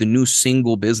was like the new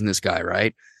single business guy.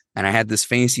 Right. And I had this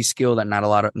fancy skill that not a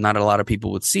lot of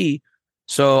people would see.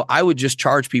 So I would just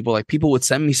charge people, like people would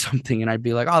send me something and I'd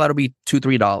be like, oh, that'll be $2,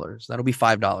 $3. That'll be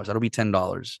 $5. That'll be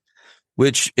 $10.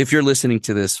 Which if you're listening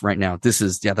to this right now,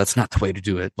 that's not the way to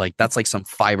do it. Like that's like some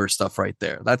Fiverr stuff right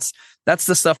there. That's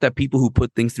the stuff that people who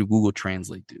put things through Google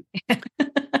Translate do.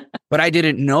 But I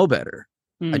didn't know better.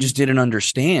 I just didn't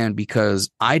understand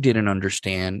because I didn't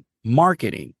understand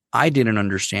marketing. I didn't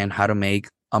understand how to make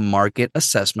a market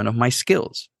assessment of my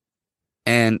skills.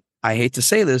 And I hate to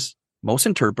say this, most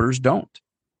interpreters don't.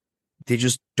 They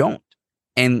just don't.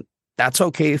 And that's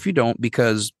okay if you don't,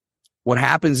 because what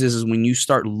happens is when you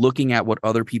start looking at what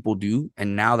other people do,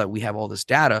 and now that we have all this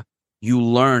data, you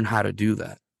learn how to do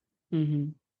that.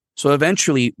 So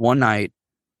eventually one night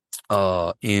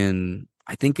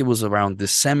I think it was around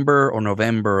December or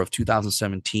November of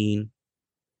 2018,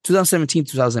 because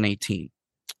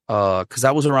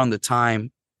that was around the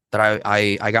time that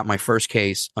I got my first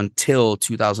case until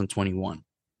 2021.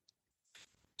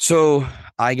 So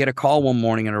I get a call one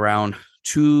morning at around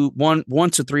 1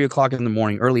 to 3 o'clock in the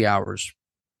morning, early hours,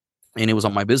 and it was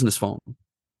on my business phone.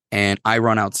 And I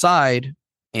run outside,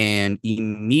 and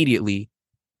immediately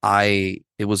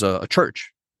it was a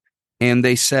church, and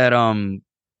they said,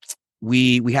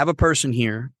 we have a person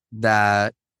here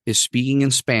that is speaking in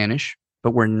Spanish,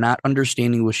 but we're not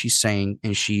understanding what she's saying,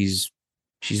 and she's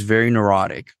very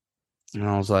neurotic. And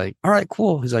I was like, all right,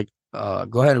 cool. He's like,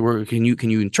 go ahead. Can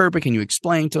you interpret? Can you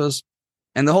explain to us?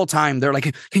 And the whole time they're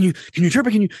like, can you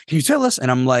interpret? Can you tell us? And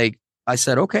I'm like, I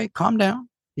said, okay, calm down.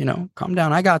 Calm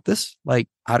down. I got this. Like,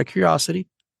 out of curiosity,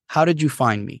 how did you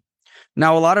find me?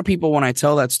 Now, a lot of people, when I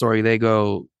tell that story, they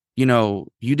go, you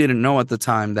didn't know at the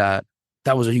time that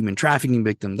was a human trafficking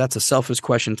victim. That's a selfish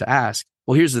question to ask.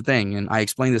 Well, here's the thing. And I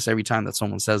explain this every time that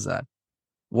someone says that.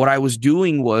 What I was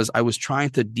doing was I was trying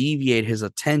to deviate his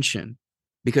attention,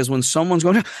 because when someone's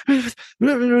going,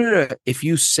 if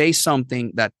you say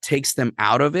something that takes them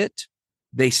out of it,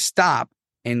 they stop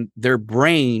and their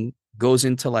brain goes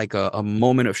into like a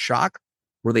moment of shock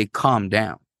where they calm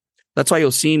down. That's why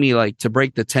you'll see me, like, to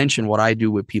break the tension. What I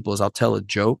do with people is I'll tell a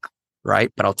joke,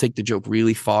 right? But I'll take the joke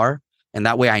really far. And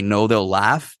that way I know they'll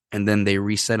laugh, and then they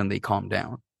reset and they calm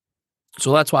down.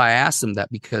 So that's why I asked him that,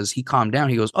 because he calmed down.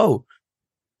 He goes, oh,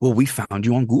 well, we found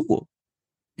you on Google,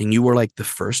 and you were like the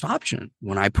first option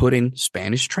when I put in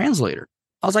Spanish translator.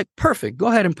 I was like, perfect. Go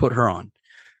ahead and put her on.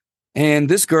 And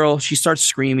this girl, she starts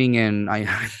screaming, and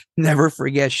I never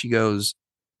forget. She goes,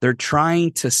 they're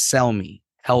trying to sell me,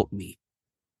 help me.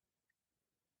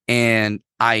 And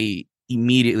I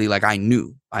immediately, like I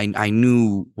knew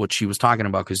what she was talking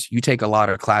about, because you take a lot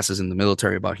of classes in the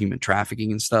military about human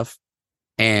trafficking and stuff.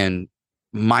 And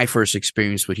my first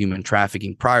experience with human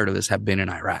trafficking prior to this had been in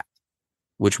Iraq,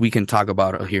 which we can talk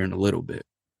about here in a little bit.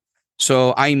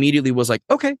 So I immediately was like,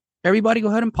 okay, everybody go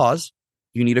ahead and pause.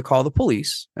 You need to call the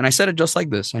police. And I said it just like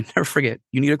this. I never forget.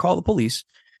 You need to call the police.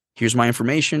 Here's my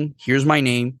information. Here's my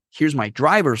name. Here's my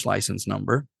driver's license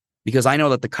number, because I know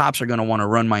that the cops are going to want to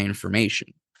run my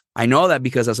information. I know that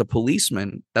because as a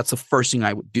policeman, that's the first thing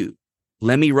I would do.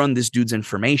 Let me run this dude's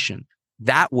information.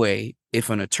 That way, if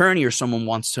an attorney or someone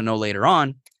wants to know later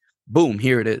on, boom,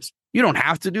 here it is. You don't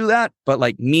have to do that. But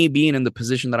like me being in the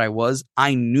position that I was,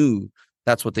 I knew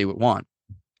that's what they would want.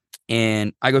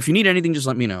 And I go, if you need anything, just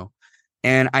let me know.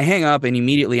 And I hang up, and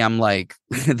immediately I'm like,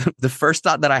 the first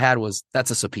thought that I had was, that's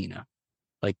a subpoena.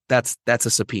 Like that's a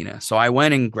subpoena. So I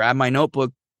went and grabbed my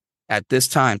notebook at this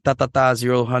time,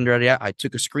 000. Yeah, I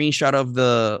took a screenshot of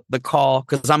the call,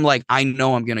 because I'm like, I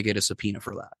know I'm going to get a subpoena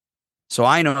for that. So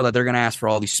I know that they're going to ask for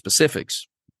all these specifics.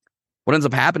 What ends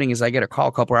up happening is I get a call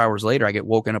a couple hours later. I get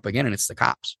woken up again, and it's the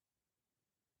cops.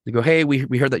 They go, hey,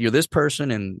 we heard that you're this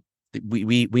person, and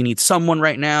we need someone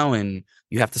right now, and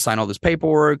you have to sign all this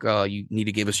paperwork. You need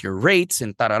to give us your rates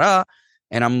and da-da-da.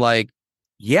 And I'm like,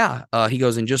 yeah. He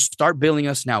goes, and just start billing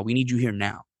us now. We need you here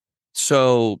now.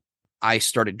 So I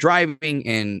started driving,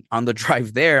 and on the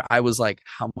drive there, I was like,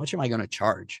 how much am I going to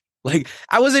charge? Like,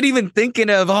 I wasn't even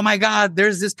thinking of, oh my God,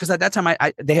 there's this. Because at that time,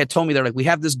 they had told me, they're like, we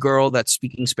have this girl that's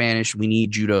speaking Spanish. We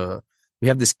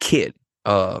have this kid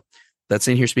that's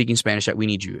in here speaking Spanish that we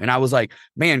need you. And I was like,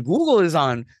 man, Google's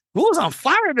on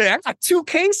fire today. I got 2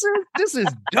 cases. This is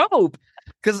dope.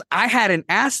 Because I hadn't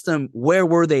asked them where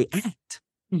were they at.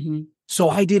 Mm-hmm. So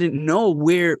I didn't know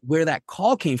where that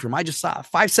call came from. I just saw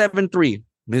 573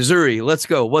 Missouri. Let's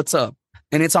go. What's up?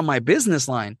 And it's on my business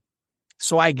line.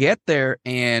 So I get there,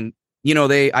 and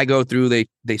I go through,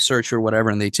 they search or whatever,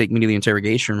 and they take me to the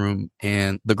interrogation room,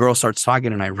 and the girl starts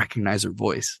talking, and I recognize her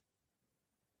voice.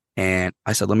 And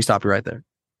I said, let me stop you right there.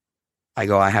 I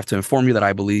go, I have to inform you that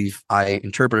I believe I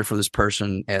interpreted for this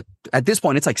person at this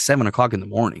point, it's like 7:00 in the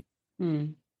morning.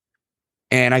 Mm.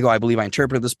 And I go, I believe I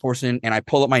interpreted this person. And I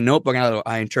pull up my notebook, and I go,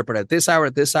 I interpreted at this hour.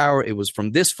 It was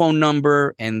from this phone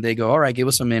number. And they go, all right, give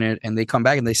us a minute. And they come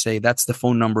back and they say, that's the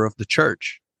phone number of the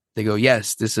church. They go,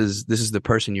 yes, this is the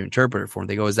person you interpreted for. And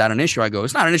they go, is that an issue? I go,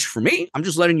 it's not an issue for me. I'm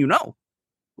just letting you know.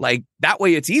 Like, that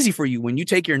way it's easy for you. When you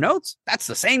take your notes, that's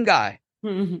the same guy.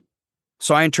 Mm-hmm.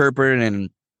 So I interpreted, and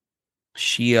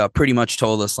she pretty much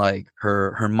told us, like,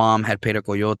 her mom had paid a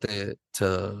coyote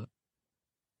to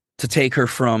take her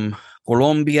from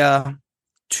Colombia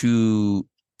to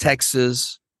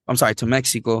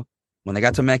Mexico. When they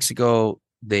got to Mexico,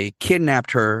 they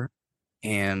kidnapped her,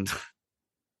 and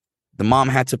the mom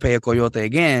had to pay a coyote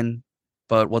again.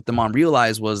 But what the mom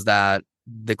realized was that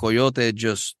the coyote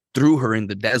just threw her in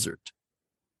the desert,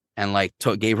 and like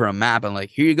gave her a map, and like,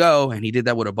 here you go. And he did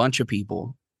that with a bunch of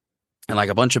people, and like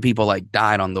a bunch of people like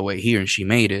died on the way here, and she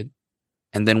made it.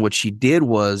 And then what she did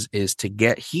is to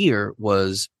get here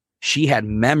was she had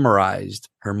memorized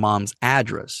her mom's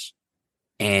address.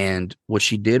 And what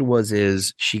she did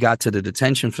is she got to the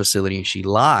detention facility, and she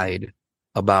lied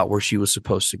about where she was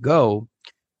supposed to go.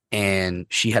 And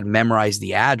she had memorized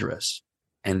the address.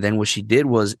 And then what she did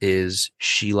is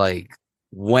she like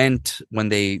went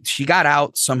she got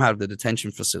out somehow of the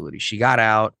detention facility. She got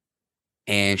out,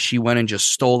 and she went and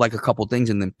just stole like a couple things,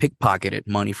 and then pickpocketed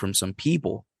money from some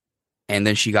people. And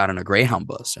then she got on a Greyhound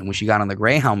bus. And when she got on the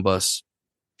Greyhound bus,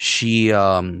 she,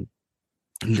 they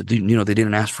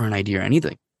didn't ask for an ID or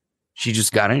anything. She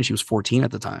just got in. She was 14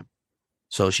 at the time.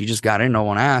 So she just got in. No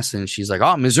one asked. And she's like,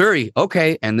 oh, Missouri.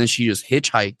 Okay. And then she just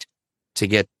hitchhiked to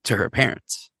get to her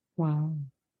parents. Wow.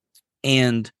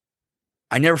 And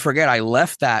I never forget, I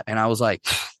left that, and I was like,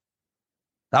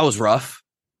 that was rough.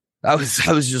 That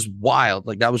was just wild.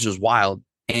 Like, that was just wild.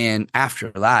 And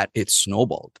after that, it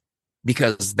snowballed,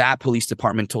 because that police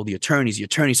department told the attorneys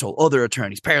told other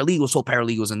attorneys, paralegals told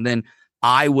paralegals. And then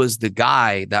I was the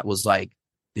guy that was like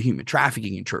the human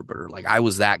trafficking interpreter. Like, I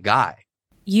was that guy.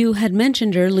 You had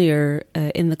mentioned earlier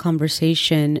in the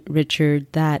conversation,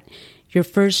 Richard, that your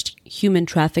first human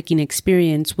trafficking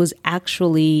experience was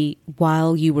actually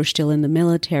while you were still in the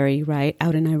military, right?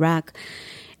 Out in Iraq.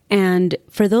 And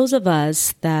for those of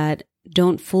us that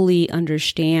don't fully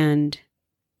understand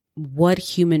what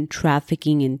human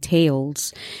trafficking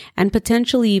entails, and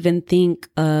potentially even think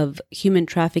of human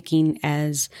trafficking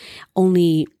as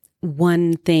only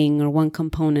one thing or one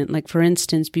component. Like, for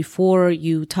instance, before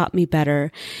you taught me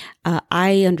better,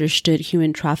 I understood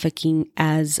human trafficking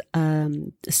as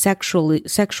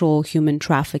sexual human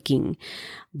trafficking.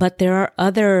 But there are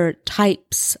other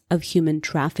types of human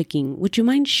trafficking. Would you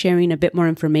mind sharing a bit more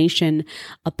information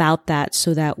about that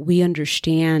so that we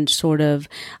understand, sort of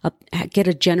get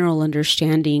a general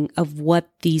understanding of what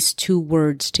these two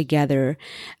words together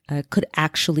could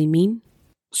actually mean?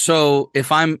 So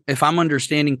if I'm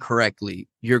understanding correctly,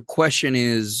 your question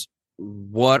is,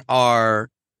 what are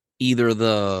either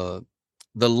the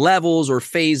levels or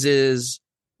phases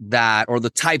that, or the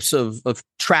types of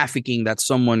trafficking that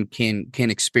someone can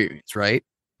experience, right?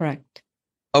 Correct.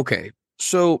 Okay.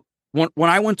 So when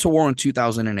I went to war in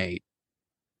 2008,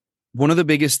 one of the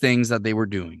biggest things that they were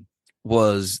doing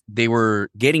was they were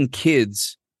getting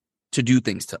kids to do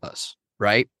things to us,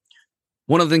 right?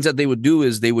 One of the things that they would do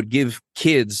is they would give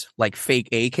kids like fake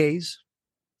AKs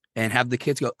and have the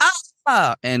kids go,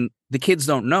 ah, and the kids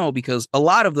don't know, because a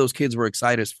lot of those kids were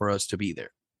excited for us to be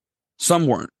there. Some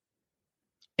weren't.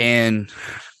 And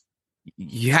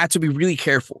you had to be really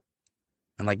careful.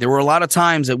 And like, there were a lot of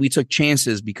times that we took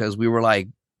chances because we were like,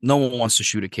 no one wants to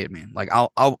shoot a kid, man. Like,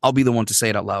 I'll be the one to say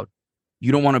it out loud.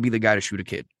 You don't want to be the guy to shoot a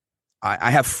kid.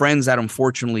 I have friends that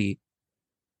unfortunately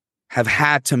have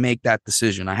had to make that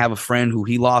decision. I have a friend who,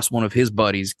 he lost one of his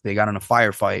buddies. They got in a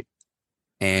firefight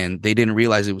and they didn't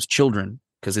realize it was children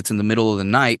because it's in the middle of the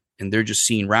night and they're just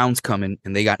seeing rounds coming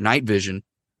and they got night vision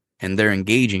and they're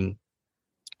engaging,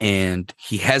 and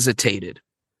he hesitated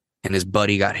and his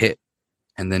buddy got hit.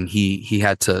 And then he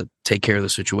had to take care of the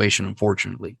situation,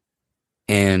 unfortunately.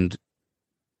 And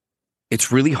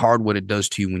it's really hard what it does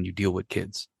to you when you deal with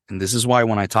kids. And this is why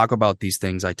when I talk about these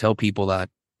things, I tell people that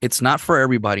it's not for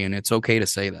everybody, and it's okay to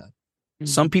say that. Mm-hmm.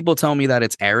 Some people tell me that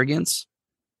it's arrogance,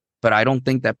 but I don't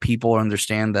think that people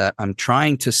understand that I'm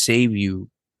trying to save you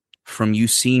from you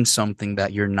seeing something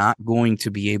that you're not going to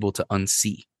be able to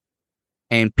unsee.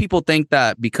 And people think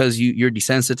that because you're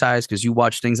desensitized because you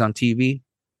watch things on TV.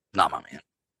 Nah, my man.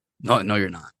 No, you're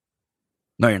not.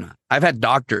 No, you're not. I've had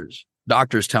doctors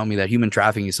tell me that human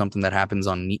trafficking is something that happens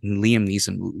on Liam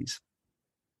Neeson movies.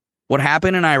 What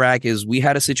happened in Iraq is we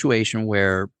had a situation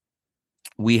where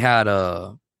we had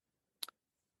a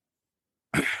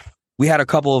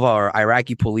couple of our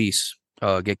Iraqi police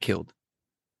get killed.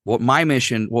 What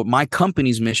my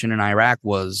company's mission in Iraq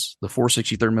was, the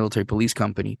 463rd Military Police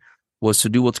Company, was to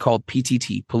do what's called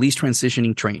PTT, Police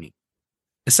Transitioning Training.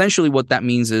 Essentially what that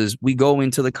means is we go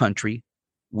into the country,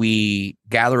 we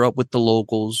gather up with the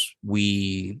locals,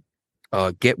 we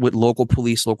get with local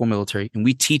police, local military, and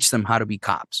we teach them how to be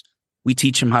cops. We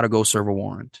teach them how to go serve a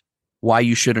warrant, why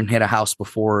you shouldn't hit a house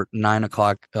before 9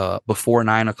 o'clock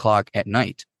at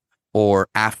night or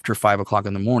after 5 o'clock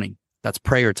in the morning. That's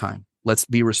prayer time. Let's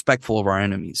be respectful of our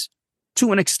enemies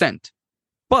to an extent,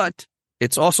 but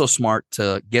it's also smart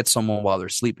to get someone while they're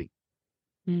sleeping,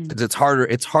 because it's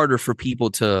harder for people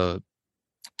to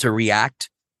react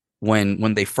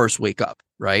when they first wake up,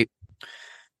 right?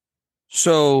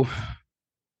 So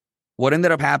what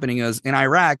ended up happening is in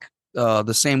Iraq,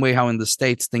 the same way how in the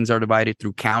States things are divided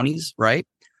through counties, right?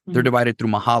 They're divided through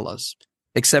mahallas.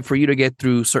 Except for you to get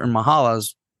through certain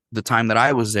mahallas, the time that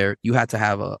I was there, you had to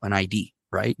have an ID,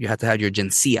 right? You had to have your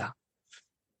jinsia.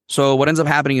 So what ends up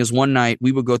happening is one night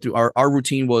we would go through, our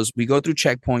routine was we go through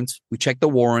checkpoints, we check the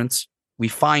warrants, we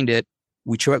find it,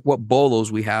 we check what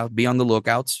bolos we have, be on the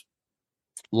lookouts.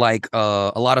 Like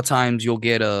a lot of times you'll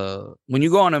get when you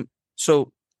go on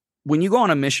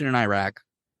a mission in Iraq,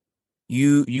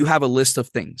 you have a list of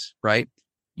things, right?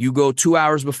 You go 2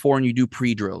 hours before and you do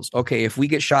pre-drills. Okay, if we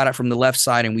get shot at from the left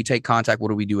side and we take contact, what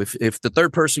do we do? If the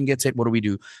third person gets hit, what do we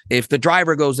do? If the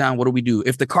driver goes down, what do we do?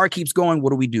 If the car keeps going,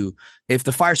 what do we do? If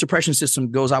the fire suppression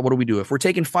system goes out, what do we do? If we're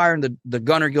taking fire and the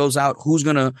gunner goes out, who's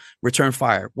going to return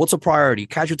fire? What's a priority?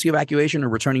 Casualty evacuation or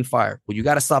returning fire? Well, you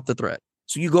got to stop the threat.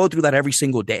 So you go through that every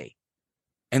single day.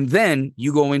 And then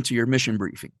you go into your mission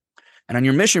briefing. And on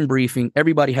your mission briefing,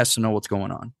 everybody has to know what's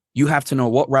going on. You have to know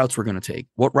what routes we're going to take.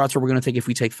 What routes are we going to take if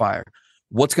we take fire?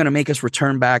 What's going to make us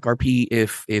return back RP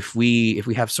if we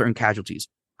have certain casualties?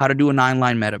 How to do a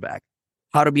 9-line medevac?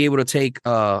 How to be able to take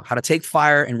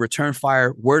fire and return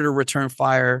fire? Where to return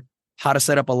fire? How to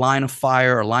set up a line of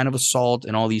fire, a line of assault,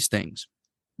 and all these things.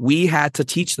 We had to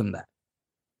teach them that.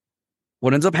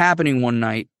 What ends up happening one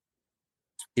night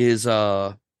is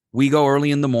we go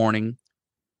early in the morning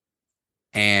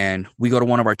and we go to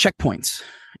one of our checkpoints,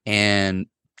 and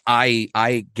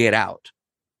I get out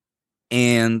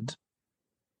and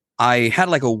I had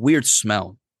like a weird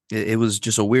smell. It was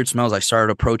just a weird smell as I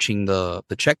started approaching the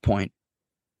checkpoint,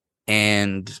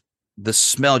 and the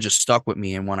smell just stuck with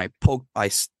me. And when I poked,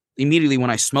 immediately when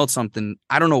I smelled something,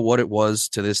 I don't know what it was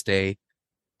to this day.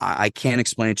 I can't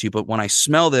explain it to you, but when I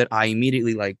smelled it, I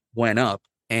immediately like went up.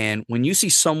 And when you see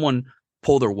someone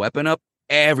pull their weapon up,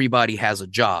 everybody has a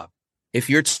job. If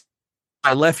you're to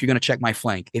my left, you're going to check my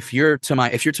flank. If you're to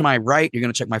my right, you're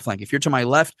going to check my flank. If you're to my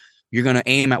left, you're going to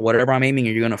aim at whatever I'm aiming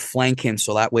and you're going to flank him.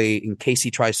 So that way, in case he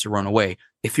tries to run away,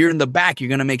 if you're in the back, you're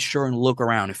going to make sure and look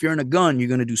around. If you're in a gun, you're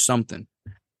going to do something.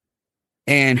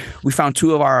 And we found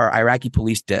 2 of our Iraqi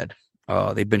police dead.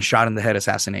 They've been shot in the head,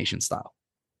 assassination style.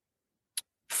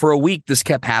 For a week, this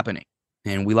kept happening,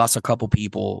 and we lost a couple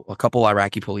people, a couple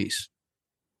Iraqi police.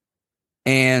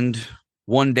 And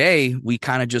one day, we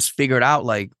kind of just figured out,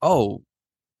 like, oh,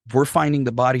 we're finding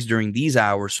the bodies during these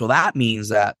hours. So that means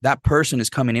that that person is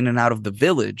coming in and out of the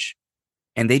village,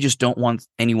 and they just don't want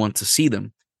anyone to see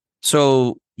them.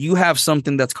 So you have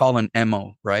something that's called an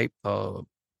MO, right?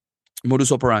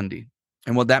 Modus operandi.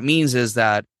 And what that means is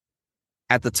that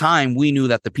at the time, we knew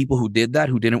that the people who did that,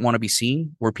 who didn't want to be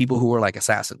seen, were people who were like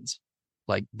assassins.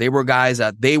 Like they were guys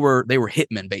that they were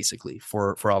hitmen basically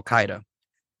for Al Qaeda.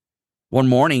 One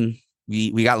morning,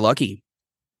 we got lucky,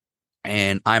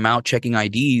 and I'm out checking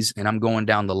IDs, and I'm going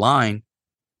down the line,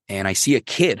 and I see a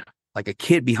kid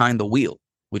behind the wheel,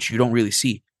 which you don't really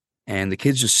see, and the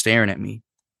kid's just staring at me.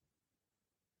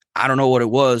 I don't know what it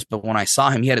was, but when I saw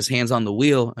him, he had his hands on the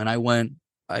wheel, and I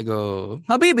go,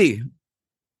 Habibi.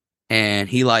 And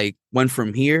he like went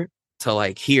from here to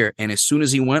like here. And as soon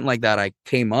as he went like that, I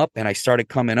came up and I started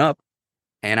coming up.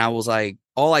 And I was like,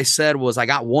 all I said was, I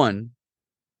got one.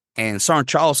 And Sergeant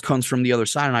Charles comes from the other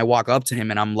side, and I walk up to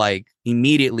him, and I'm like,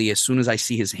 immediately, as soon as I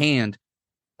see his hand,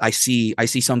 I see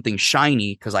something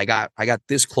shiny, because I got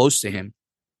this close to him,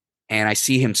 and I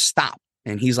see him stop,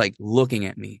 and he's like looking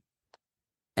at me.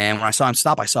 And when I saw him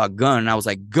stop, I saw a gun, and I was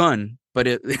like, gun. But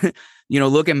it,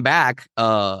 looking back,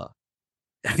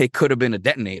 it could have been a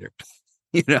detonator.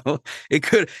 He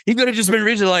could have just been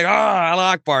rigid, like,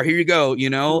 Allah Akbar, here you go,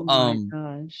 Oh my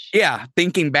gosh. Yeah,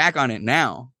 thinking back on it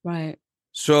now. Right.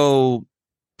 So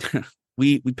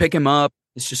we pick him up.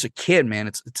 It's just a kid, man.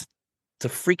 It's a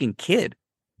freaking kid.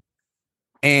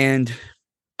 And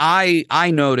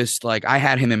I noticed, like, I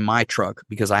had him in my truck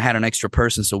because I had an extra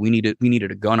person, so we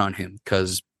needed a gun on him,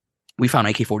 because we found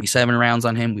AK-47 rounds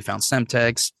on him. We found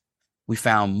Semtex. We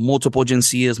found multiple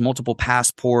jinsiyas, multiple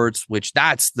passports, which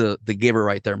that's the giver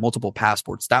right there. Multiple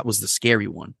passports. That was the scary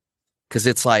one, because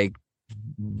it's like,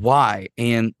 why?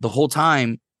 And the whole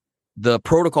time, the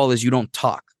protocol is you don't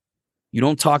talk. You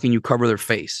don't talk, and you cover their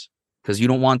face, because you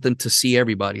don't want them to see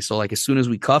everybody. So like, as soon as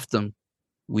we cuffed them,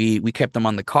 we kept them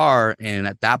on the car. And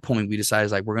at that point, we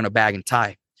decided, like, we're going to bag and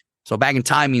tie. So bag and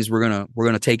tie means we're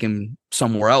going to take him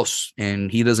somewhere else, and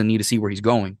he doesn't need to see where he's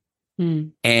going.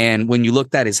 And when you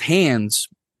looked at his hands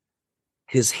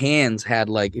had,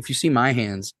 like, if you see my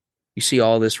hands, you see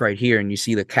all this right here, and you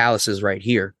see the calluses right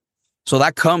here. So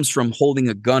that comes from holding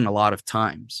a gun a lot of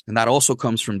times. And that also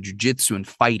comes from jujitsu and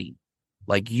fighting.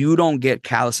 Like, you don't get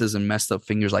calluses and messed up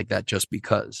fingers like that just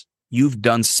because you've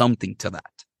done something to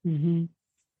that. Mm-hmm.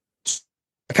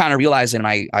 I kind of realized it, and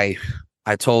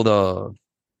I told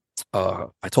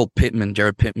Pittman,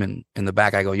 Jared Pittman, in the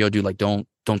back, I go, yo, dude, like, don't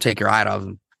take your eye out of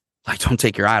him. Like, don't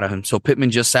take your eye out of him. So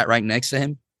Pittman just sat right next to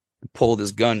him and pulled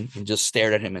his gun and just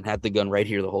stared at him and had the gun right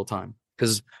here the whole time,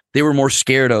 because they were more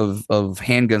scared of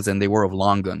handguns than they were of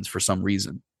long guns for some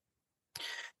reason.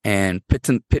 And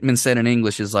Pittman said in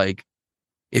English, is like,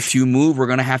 if you move, we're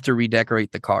going to have to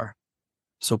redecorate the car.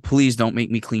 So please don't make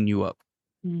me clean you up.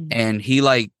 And he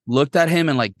like looked at him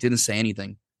and like didn't say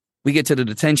anything. We get to the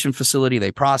detention facility.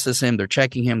 They process him. They're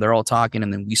checking him. They're all talking.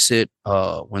 And then we sit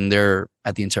when they're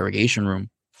at the interrogation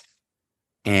room.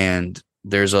 And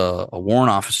there's a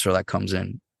warrant officer that comes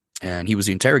in, and he was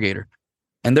the interrogator.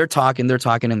 And they're talking,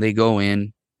 and they go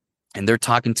in, and they're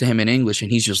talking to him in English, and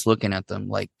he's just looking at them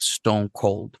like stone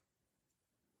cold.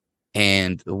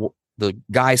 And the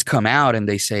guys come out, and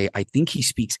they say, I think he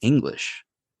speaks English.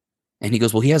 And he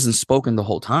goes, well, he hasn't spoken the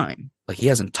whole time. Like, he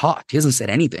hasn't talked. He hasn't said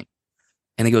anything.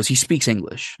 And he goes, he speaks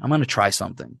English. I'm going to try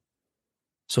something.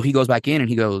 So he goes back in,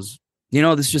 and he goes,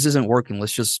 this just isn't working.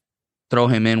 Let's just throw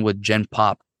him in with Gen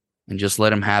Pop and just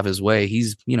let him have his way.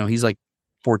 He's like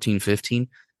 14, 15.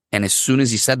 And as soon as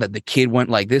he said that, the kid went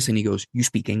like this, and he goes, you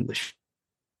speak English.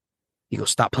 He goes,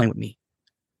 stop playing with me.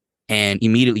 And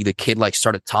immediately the kid like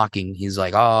started talking. He's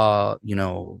like, all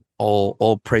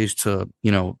praise to,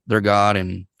 their God.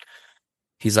 And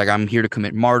he's like, I'm here to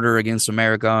commit murder against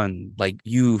America. And like,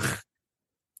 you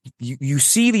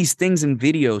see these things in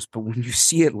videos, but when you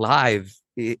see it live,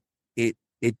 it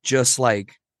just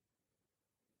like,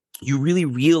 you really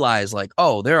realize like,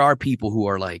 oh, there are people who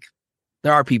are like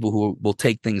There are people who will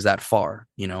take things that far.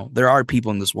 There are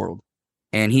people in this world.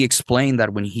 And he explained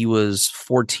that when he was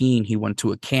 14, he went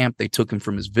to a camp. They took him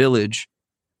from his village,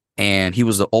 and he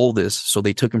was the oldest. So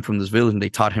they took him from this village and they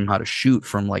taught him how to shoot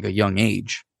from like a young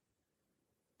age.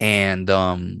 And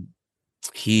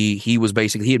he was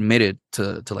basically, he admitted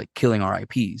to like killing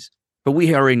RIPs. But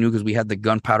we already knew because we had the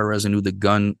gunpowder residue, the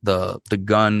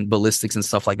gun ballistics and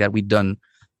stuff like that. We'd done,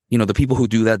 the people who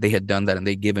do that, they had done that, and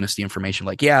they'd given us the information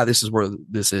like, yeah, this is where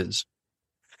this is.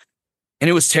 And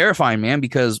it was terrifying, man,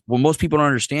 because what most people don't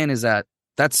understand is that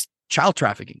that's child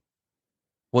trafficking.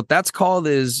 What that's called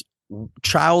is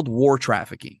child war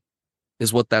trafficking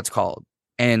is what that's called.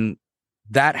 And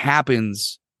that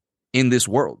happens in this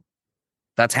world.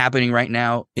 That's happening right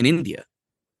now in India.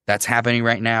 That's happening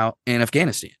right now in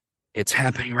Afghanistan. It's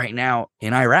happening right now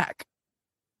in Iraq.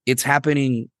 It's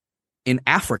happening in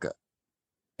Africa.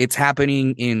 It's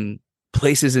happening in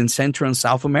places in Central and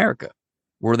South America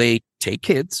where they take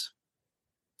kids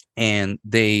and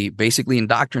they basically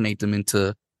indoctrinate them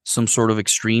into some sort of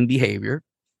extreme behavior.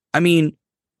 I mean,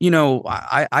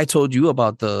 I told you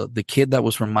about the kid that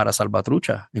was from Mara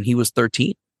Salvatrucha, and he was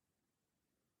 13.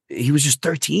 He was just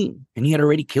 13, and he had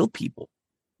already killed people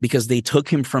because they took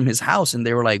him from his house, and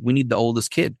they were like, we need the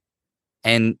oldest kid.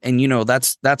 And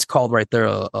that's called right there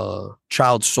a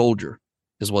child soldier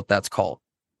is what that's called.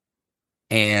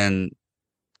 And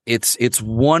it's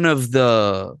one of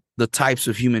the types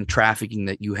of human trafficking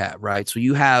that you have, right? So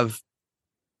you have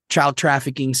child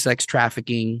trafficking, sex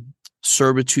trafficking,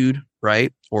 servitude,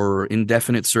 right? Or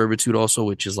indefinite servitude also,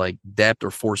 which is like debt or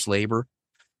forced labor.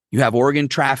 You have organ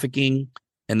trafficking,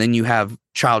 and then you have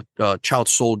child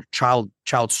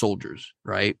soldiers,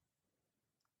 right?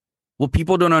 What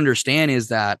people don't understand is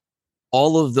that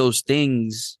all of those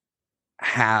things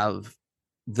have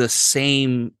the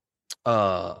same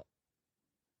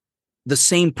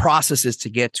processes to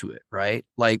get to it, right?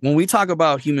 Like when we talk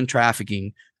about human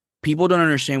trafficking, people don't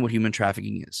understand what human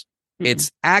trafficking is. Mm-hmm.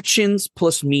 It's actions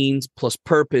plus means plus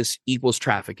purpose equals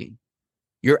trafficking.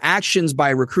 Your actions by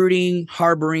recruiting,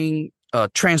 harboring,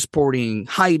 transporting,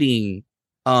 hiding,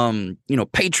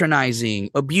 patronizing,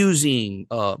 abusing,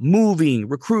 moving,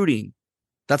 recruiting.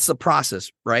 That's the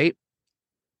process, right?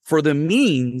 By the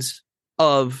means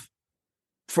of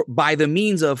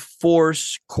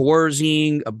force,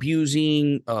 coercing,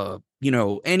 abusing,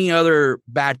 any other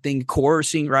bad thing,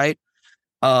 coercing, right?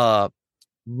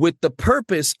 With the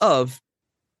purpose of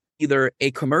either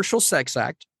a commercial sex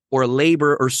act or a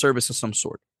labor or service of some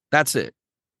sort. That's it.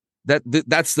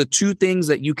 That's the two things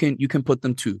that you can put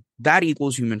them to. That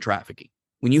equals human trafficking.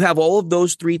 When you have all of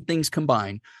those three things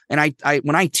combined, and I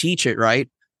when I teach it, right,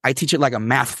 I teach it like a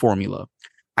math formula.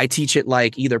 I teach it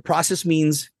like either process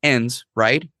means ends,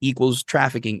 right, equals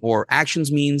trafficking, or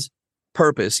actions means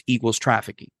purpose equals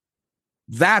trafficking.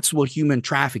 That's what human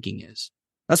trafficking is.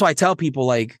 That's why I tell people,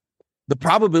 like, the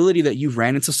probability that you've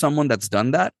ran into someone that's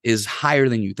done that is higher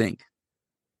than you think.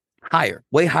 Higher,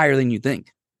 way higher than you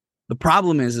think. The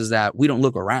problem is that we don't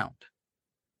look around,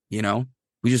 we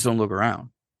just don't look around.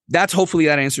 Hopefully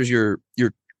that answers your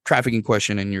trafficking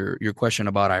question and your question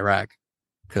about Iraq.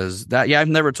 Because I've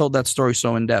never told that story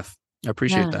so in depth. I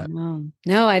appreciate that.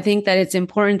 No, I think that it's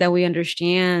important that we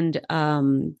understand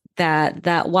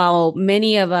that while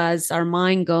many of us, our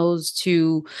mind goes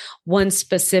to one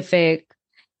specific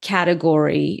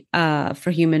category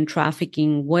for human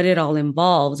trafficking, what it all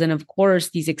involves. And of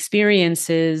course, these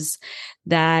experiences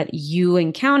that you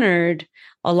encountered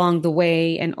along the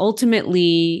way and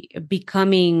ultimately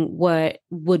becoming what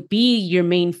would be your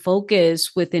main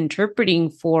focus with interpreting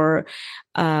for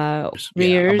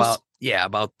years.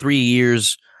 About 3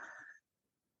 years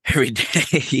every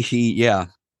day.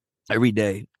 Every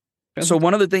day. So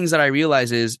one of the things that I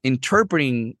realize is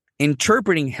interpreting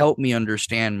helped me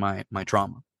understand my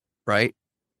trauma, right?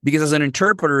 Because as an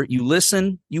interpreter, you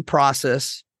listen, you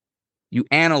process, you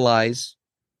analyze,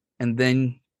 and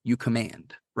then you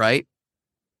command, right?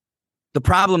 The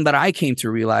problem that I came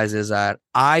to realize is that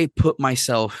I put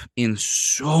myself in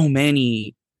so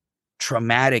many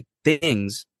traumatic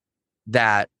things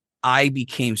that I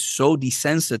became so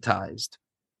desensitized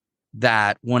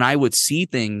that when I would see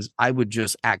things, I would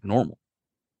just act normal.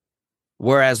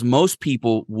 Whereas most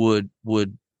people would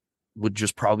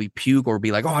just probably puke or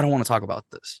be like, oh, I don't want to talk about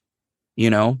this,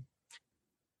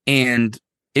 And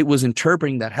it was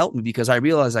interpreting that helped me, because I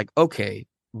realized, like, okay,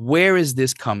 where is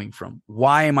this coming from?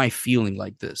 Why am I feeling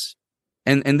like this?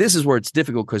 And this is where it's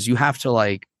difficult, because you have to,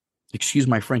 like, excuse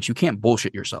my French, you can't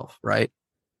bullshit yourself, right?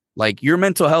 Like, your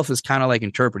mental health is kind of like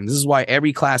interpreting. This is why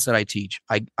every class that I teach,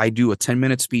 I do a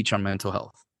 10-minute speech on mental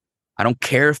health. I don't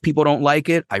care if people don't like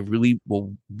it. I really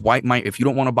will wipe if you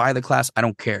don't want to buy the class, I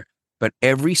don't care. But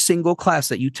every single class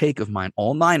that you take of mine,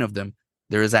 all 9 of them,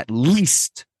 there is at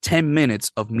least 10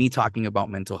 minutes of me talking about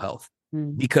mental health,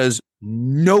 because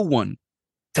no one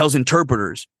tells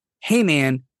interpreters, hey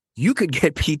man, you could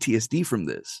get PTSD from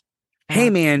this. Hey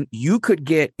man, you could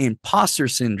get imposter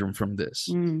syndrome from this.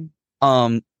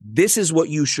 This is what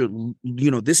you should,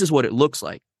 this is what it looks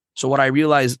like. So what I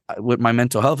realized with my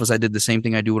mental health is I did the same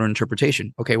thing I do with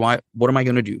interpretation. Okay, what am I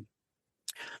going to do?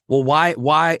 Well,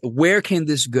 where can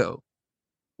this go?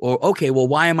 Or, okay, well,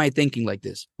 why am I thinking like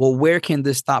this? Well, where can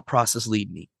this thought process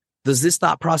lead me? Does this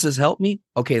thought process help me?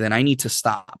 Okay, then I need to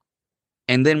stop.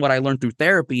 And then what I learned through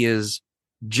therapy is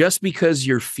just because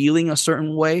you're feeling a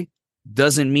certain way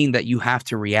doesn't mean that you have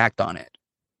to react on it.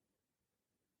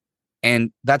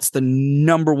 And that's the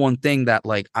number one thing that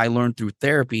like I learned through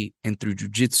therapy and through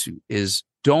jujitsu is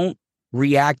don't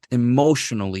react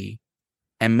emotionally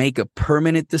and make a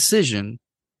permanent decision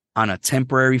on a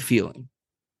temporary feeling.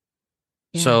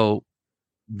 Yeah. So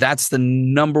that's the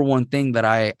number one thing that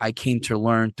I came to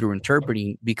learn through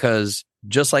interpreting, because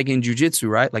just like in jujitsu,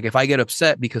 right? Like if I get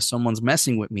upset because someone's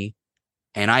messing with me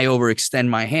and I overextend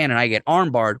my hand and I get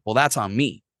armbarred, well, that's on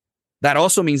me. That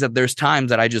also means that there's times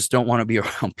that I just don't want to be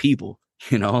around people,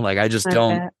 like I just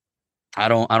don't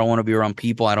want to be around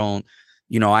people. I don't,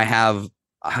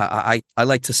 I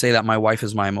like to say that my wife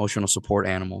is my emotional support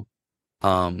animal.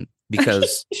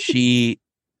 Because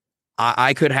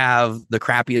I could have the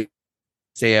crappiest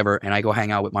day ever and I go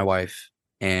hang out with my wife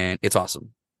and it's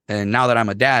awesome. And now that I'm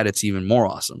a dad, it's even more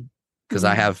awesome because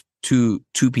I have two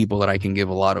people that I can give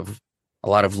a lot of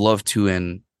love to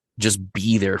and just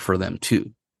be there for them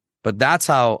too. But that's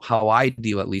how I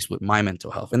deal, at least with my mental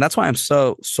health. And that's why I'm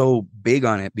so big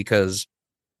on it, because,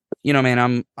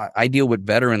 man, I deal with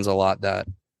veterans a lot that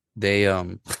they,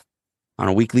 on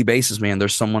a weekly basis, man,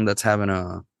 there's someone that's having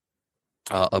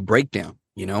a breakdown,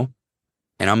 and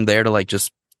I'm there to like,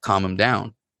 just calm them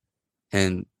down.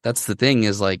 And that's the thing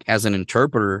is like, as an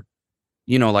interpreter,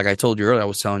 like I told you earlier, I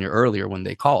was telling you earlier when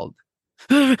they called,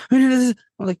 I'm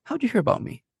like, how'd you hear about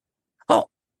me? Oh,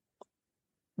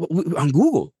 on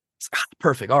Google.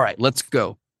 Perfect. All right, let's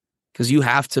go. Because you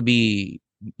have to be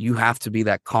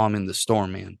that calm in the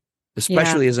storm, man,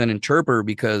 especially as an interpreter,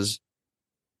 because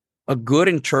a good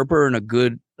interpreter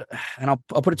and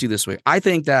I'll put it to you this way. I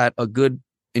think that a good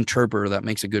interpreter that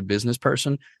makes a good business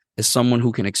person is someone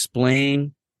who can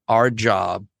explain our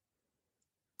job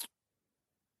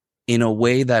in a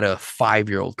way that a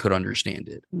 5-year-old could understand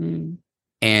it.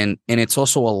 And it's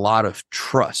also a lot of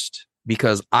trust,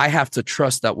 because I have to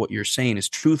trust that what you're saying is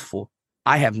truthful.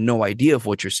 I have no idea if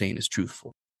what you're saying is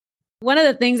truthful. One of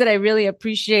the things that I really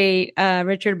appreciate,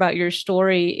 Richard, about your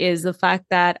story is the fact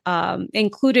that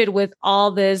included with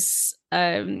all this,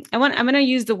 I'm going to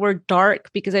use the word dark,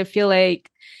 because I feel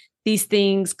like these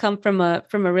things come from a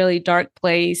really dark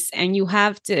place, and you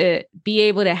have to be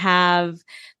able to have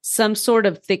some sort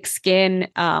of thick skin,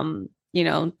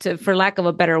 for lack of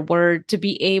a better word, to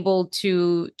be able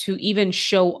to even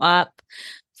show up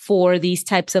for these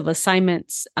types of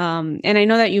assignments. And I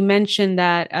know that you mentioned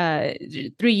that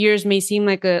 3 years may seem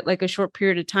like a short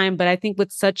period of time, but I think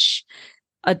with such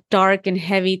a dark and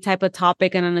heavy type of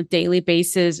topic and on a daily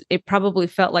basis, it probably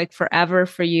felt like forever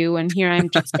for you. And here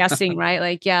I'm just guessing, right?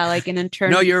 Like, yeah, like an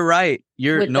intern. No, you're right.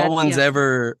 No one's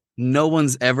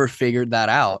ever figured that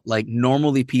out. Like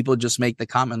normally people just make the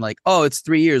comment like, oh, it's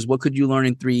 3 years. What could you learn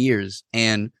in 3 years?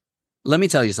 And let me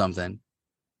tell you something.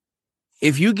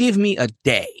 If you give me a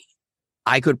day,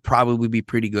 I could probably be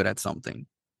pretty good at something.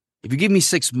 If you give me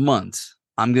 6 months,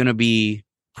 I'm going to be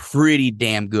pretty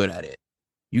damn good at it.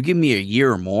 You give me a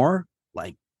year or more,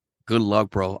 like, good luck,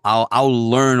 bro. I'll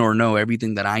learn or know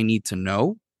everything that I need to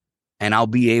know, and I'll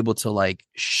be able to like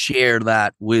share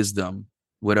that wisdom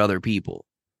with other people,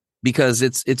 because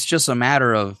it's just a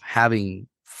matter of having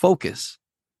focus.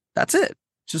 That's it.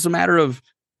 It's just a matter of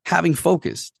having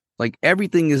focus. Like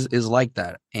everything is like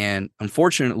that. And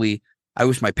unfortunately, I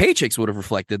wish my paychecks would have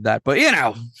reflected that, but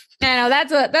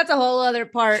that's a whole other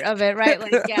part of it, right?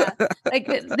 Like, yeah, like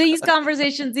these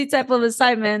conversations, these type of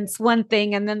assignments, one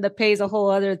thing, and then the pay is a whole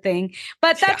other thing.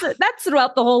 But that's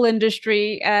throughout the whole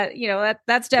industry.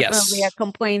 That's definitely a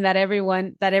complaint that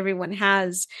everyone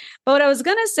has. But what I was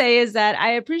gonna say is that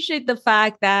I appreciate the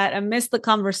fact that amidst the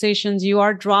conversations, you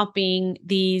are dropping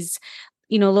these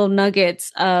little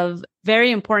nuggets of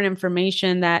very important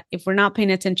information that if we're not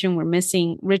paying attention, we're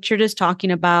missing. Richard is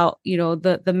talking about,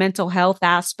 the mental health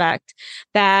aspect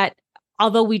that,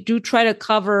 although we do try to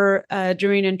cover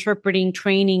during interpreting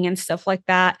training and stuff like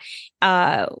that,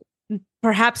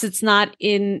 perhaps it's not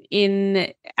in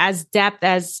as depth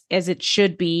as it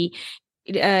should be.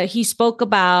 He spoke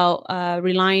about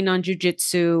relying on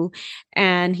jujitsu,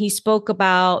 and he spoke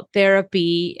about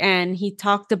therapy, and he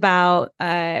talked about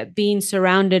being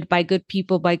surrounded by good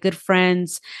people, by good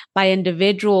friends, by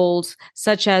individuals,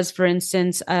 such as, for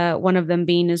instance, one of them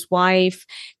being his wife.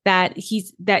 That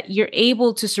you're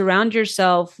able to surround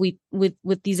yourself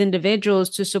with these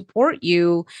individuals to support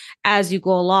you as you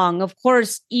go along. Of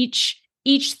course,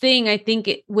 each thing, I think,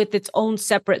 with its own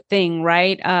separate thing,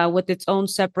 right? With its own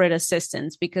separate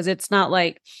assistance, because it's not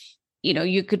like,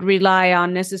 you could rely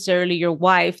on necessarily your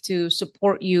wife to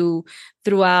support you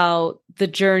throughout the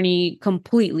journey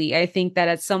completely. I think that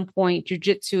at some point,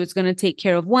 jujitsu is going to take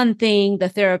care of one thing, the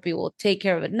therapy will take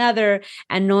care of another,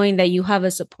 and knowing that you have a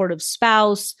supportive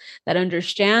spouse that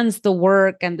understands the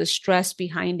work and the stress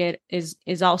behind it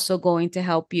is also going to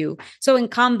help you. So in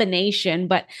combination,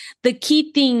 but the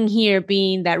key thing here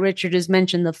being that Richard has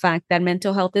mentioned the fact that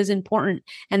mental health is important,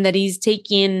 and that he's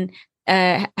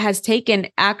has taken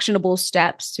actionable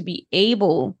steps to be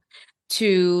able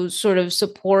to sort of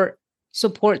support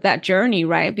that journey,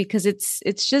 right? Because it's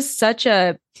just such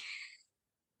a,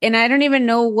 and I don't even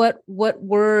know what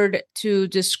word to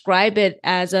describe it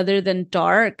as other than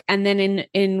dark. And then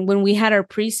in when we had our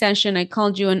pre-session, I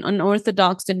called you an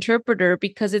unorthodox interpreter,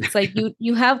 because it's like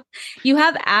you have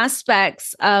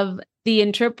aspects of the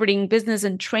interpreting business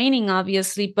and training,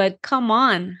 obviously, but come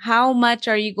on, how much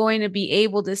are you going to be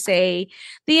able to say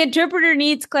the interpreter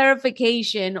needs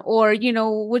clarification, or,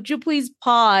 would you please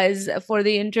pause for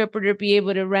the interpreter to be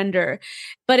able to render?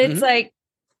 But it's like,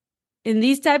 in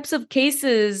these types of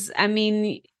cases, I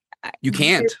mean, you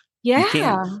can't. Yeah. You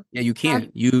can't. Yeah, you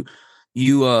can't.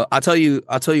 I'll tell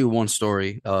you one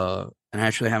story. And I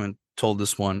actually haven't told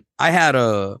this one. I had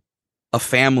a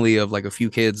family of like a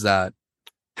few kids that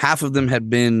half of them had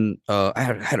been, I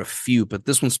had a few, but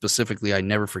this one specifically, I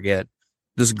never forget.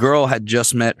 This girl had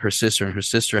just met her sister, and her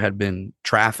sister had been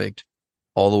trafficked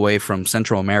all the way from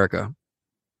Central America.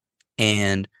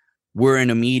 And we're in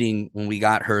a meeting when we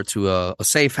got her to a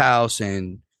safe house,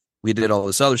 and we did all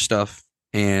this other stuff.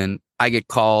 And I get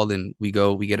called, and we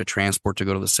get a transport to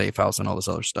go to the safe house and all this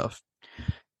other stuff.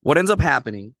 What ends up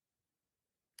happening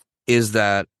is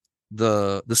that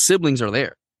the siblings are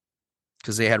there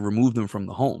because they had removed them from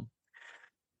the home.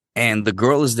 And the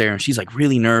girl is there, and she's like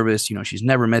really nervous. She's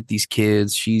never met these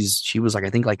kids. She was like,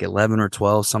 I think like 11 or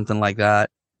 12, something like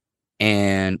that.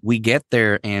 And we get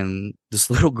there, and this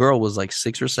little girl was like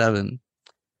 6 or 7.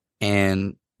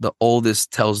 And the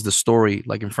oldest tells the story,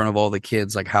 like in front of all the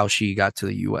kids, like how she got to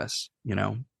the US,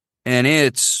 and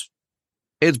it's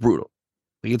brutal.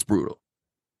 Like, it's brutal.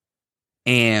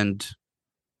 And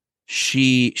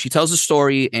she tells the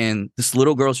story, and this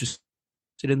little girl's just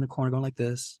sitting in the corner going like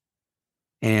this.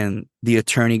 And the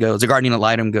guardian ad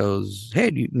litem goes, hey,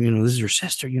 this is your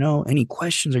sister, any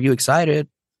questions? Are you excited?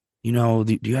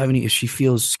 Do you have any, if she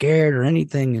feels scared or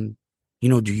anything? And,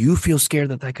 do you feel scared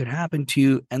that could happen to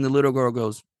you? And the little girl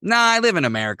goes, nah, I live in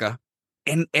America.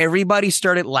 And everybody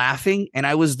started laughing. And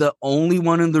I was the only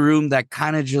one in the room that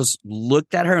kind of just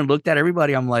looked at her and looked at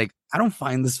everybody. I'm like, I don't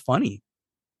find this funny.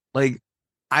 Like,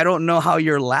 I don't know how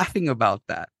you're laughing about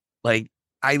that. Like,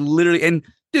 I literally, and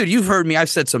dude, you've heard me. I've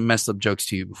said some messed up jokes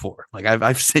to you before. Like,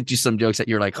 I've sent you some jokes that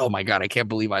you're like, oh my God, I can't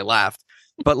believe I laughed.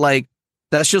 But like,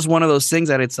 that's just one of those things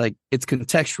that it's like, it's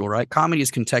contextual, right? Comedy is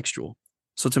contextual.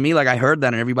 So to me, like, I heard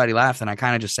that and everybody laughed, and I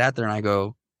kind of just sat there and I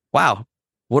go, wow,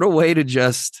 what a way to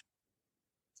just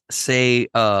say,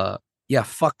 yeah,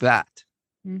 fuck that.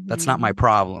 Mm-hmm. That's not my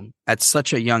problem at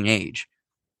such a young age.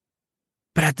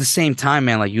 But at the same time,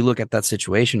 man, like, you look at that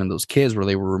situation and those kids where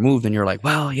they were removed, and you're like,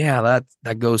 well, yeah,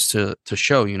 that goes to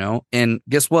show, and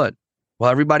guess what?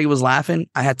 While everybody was laughing,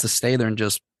 I had to stay there and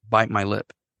just bite my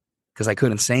lip because I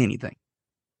couldn't say anything.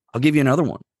 I'll give you another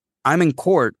one. I'm in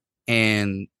court,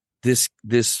 and this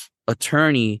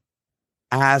attorney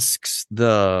asks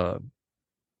it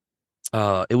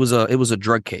was a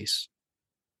drug case,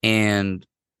 and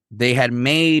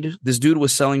this dude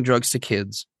was selling drugs to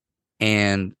kids,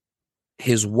 and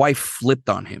his wife flipped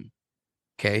on him.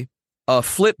 Okay.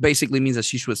 Flip basically means that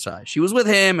she switched sides. She was with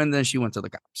him, and then she went to the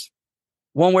cops.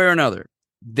 One way or another,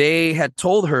 they had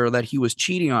told her that he was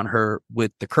cheating on her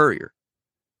with the courier.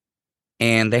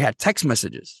 And they had text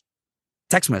messages.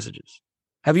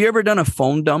 Have you ever done a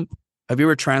phone dump? Have you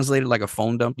ever translated like a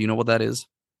phone dump? Do you know what that is?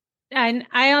 I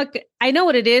know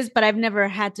what it is, but I've never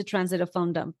had to translate a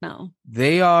phone dump. No.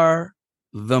 They are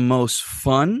the most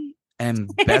fun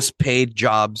and best paid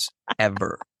jobs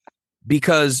ever,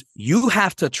 because you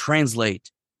have to translate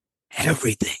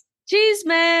everything.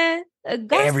 Chisme.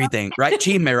 Everything, right?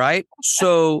 Chisme, right?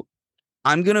 So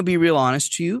I'm going to be real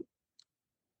honest to you.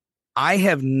 I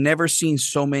have never seen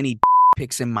so many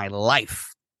pics in my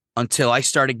life until I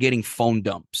started getting phone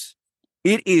dumps.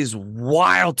 It is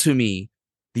wild to me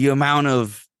the amount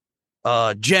of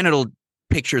genital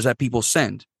pictures that people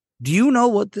send. Do you know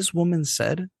what this woman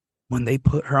said when they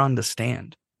put her on the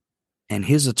stand? And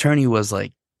his attorney was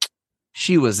like,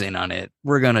 she was in on it.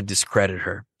 We're going to discredit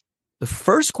her. The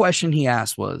first question he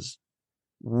asked was,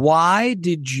 why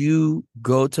did you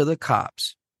go to the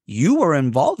cops? You were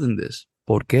involved in this.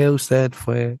 ¿Por qué usted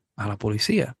fue a la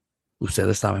policía? Usted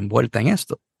estaba envuelta en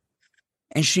esto.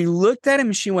 And she looked at him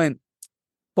and she went,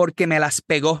 porque me las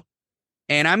pegó.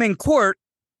 And I'm in court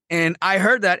and I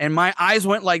heard that and my eyes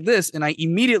went like this. And I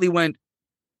immediately went,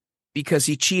 because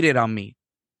he cheated on me.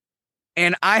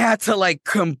 And I had to like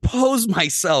compose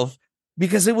myself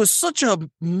because it was such a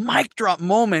mic drop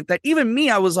moment that even me,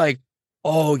 I was like,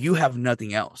 oh, you have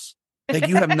nothing else. Like,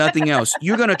 you have nothing else.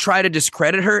 You're going to try to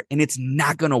discredit her and it's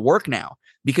not going to work now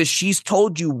because she's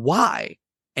told you why.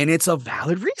 And it's a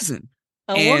valid reason.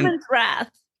 Woman's wrath.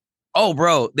 Oh,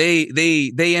 bro, they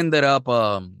ended up,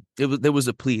 there was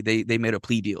a plea. They made a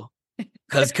plea deal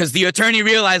because the attorney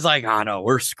realized like, oh no,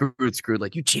 we're screwed.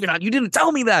 Like, you cheated on, you didn't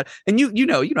tell me that. And you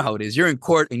know how it is. You're in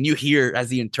court and you hear as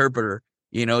the interpreter,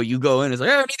 you go in, it's like,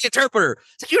 oh, I need the interpreter.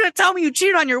 It's like, you didn't tell me you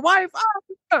cheated on your wife.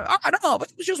 I know, but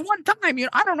it was just one time.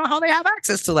 I don't know how they have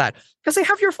access to that because they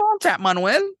have your phone tap,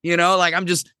 Manuel. Like I'm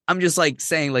just like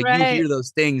saying, like, right. You hear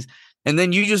those things and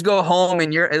then you just go home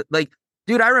and you're like,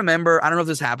 dude, I remember, I don't know if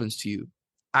this happens to you.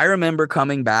 I remember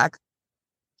coming back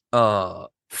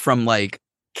from like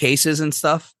cases and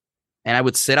stuff, and I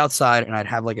would sit outside and I'd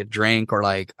have like a drink or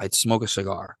like I'd smoke a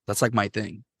cigar. That's like my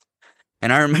thing.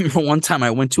 And I remember one time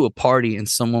I went to a party and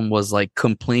someone was like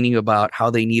complaining about how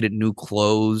they needed new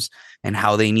clothes and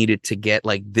how they needed to get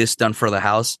like this done for the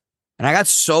house. And I got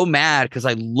so mad because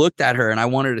I looked at her and I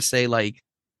wanted to say, like,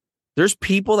 there's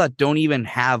people that don't even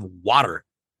have water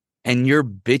and you're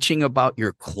bitching about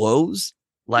your clothes.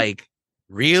 Like,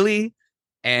 really?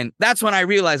 And that's when I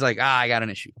realized, like, I got an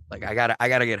issue. Like, I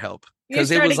gotta get help. Because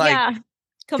it was like,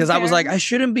 because I was like, I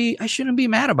shouldn't be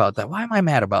mad about that. Why am I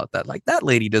mad about that? Like, that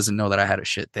lady doesn't know that I had a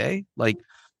shit day. Like,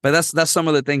 but that's some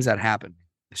of the things that happen.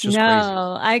 It's just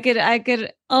crazy. I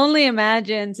could only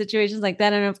imagine situations like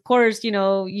that. And of course,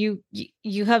 you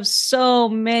have so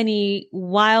many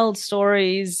wild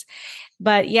stories.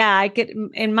 But yeah, I could,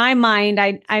 in my mind,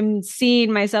 I'm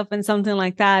seeing myself in something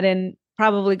like that and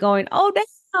probably going, oh, damn,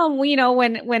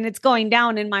 when it's going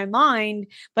down in my mind.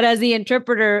 But as the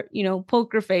interpreter,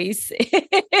 poker face.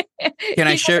 Can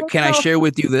I share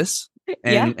with you this?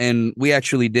 And we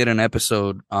actually did an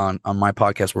episode on my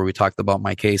podcast where we talked about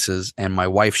my cases, and my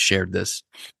wife shared this.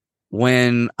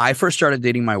 When I first started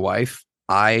dating my wife,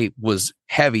 I was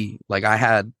heavy. Like, I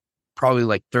had probably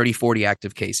like 30, 40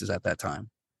 active cases at that time.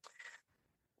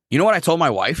 You know what I told my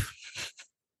wife?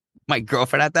 My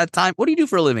girlfriend at that time? What do you do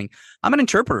for a living? I'm an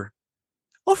interpreter.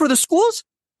 Oh, for the schools?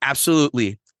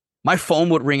 Absolutely. My phone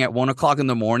would ring at 1:00 in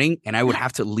the morning and I would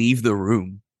have to leave the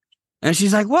room. And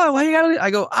she's like, "What? Why you gotta leave?"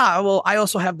 I go, well, I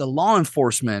also have the law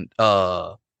enforcement,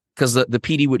 because the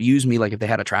PD would use me, like, if they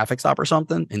had a traffic stop or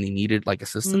something and they needed like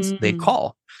assistance, they'd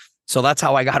call. So that's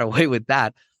how I got away with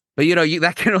that. But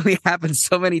that can only happen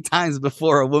so many times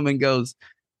before a woman goes,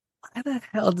 why the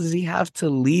hell does he have to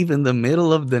leave in the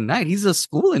middle of the night? He's a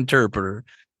school interpreter.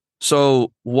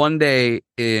 So one day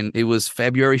it was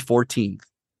February 14th.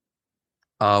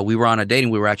 We were on a date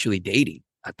and we were actually dating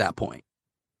at that point.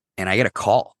 And I get a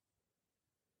call.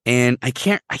 And I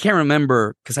can't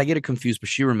remember because I get it confused, but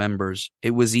she remembers.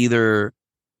 It was either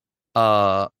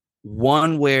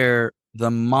one where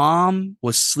the mom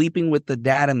was sleeping with the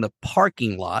dad in the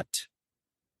parking lot,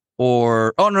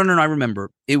 or no, I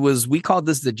remember. It was, we called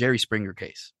this the Jerry Springer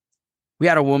case. We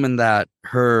had a woman that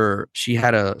she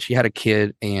had a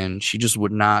kid and she just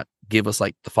would not give us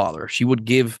like the father.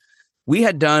 We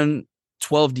had done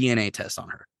 12 DNA tests on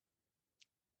her.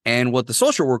 And what the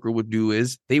social worker would do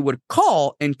is they would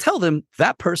call and tell them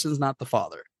that person's not the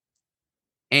father.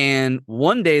 And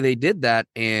one day they did that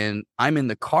and I'm in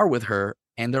the car with her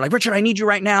and they're like, Richard, I need you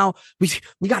right now. We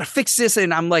got to fix this.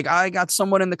 And I'm like, I got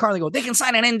someone in the car. They go, they can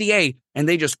sign an NDA. And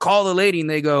they just call the lady and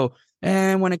they go,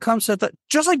 and when it comes to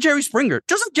just like Jerry Springer,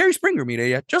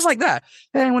 Mireya, just like that.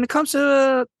 And when it comes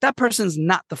to that person's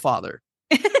not the father.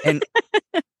 And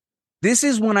this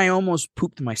is when I almost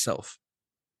pooped myself.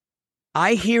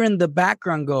 I hear in the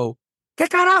background go, ¿Qué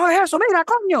carajo es eso? Mira,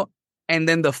 coño. And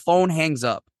then the phone hangs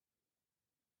up.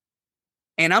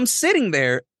 And I'm sitting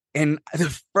there. And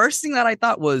the first thing that I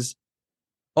thought was,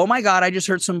 oh my God, I just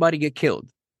heard somebody get killed.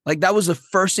 Like that was the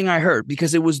first thing I heard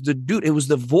because it was the dude. It was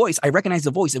the voice. I recognized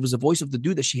the voice. It was the voice of the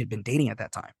dude that she had been dating at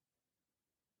that time.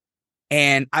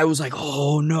 And I was like,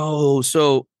 oh no.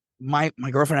 So my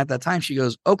girlfriend at that time, she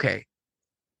goes, okay,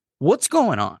 what's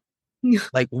going on?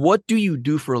 Like, what do you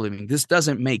do for a living? This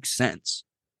doesn't make sense.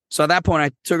 So at that point,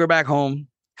 I took her back home,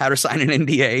 had her sign an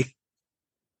NDA.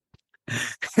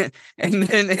 And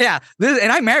then,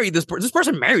 and I married this person. This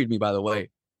person married me, by the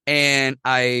way. And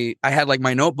I had like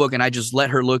my notebook and I just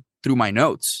let her look through my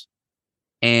notes.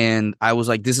 And I was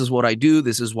like, this is what I do.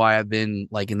 This is why I've been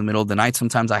like in the middle of the night.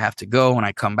 Sometimes I have to go and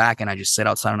I come back and I just sit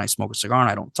outside and I smoke a cigar and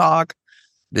I don't talk.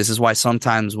 This is why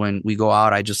sometimes when we go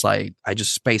out, I just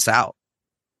space out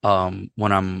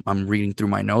when I'm reading through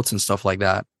my notes and stuff like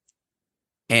that.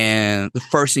 And the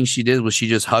first thing she did was she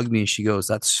just hugged me and she goes,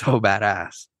 that's so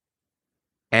badass.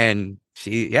 And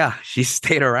she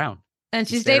stayed around. And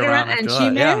she stayed around and she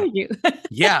married you.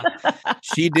 Yeah,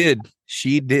 she did.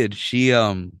 She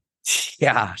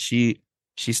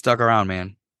stuck around,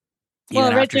 man.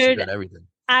 Well, Richard, everything.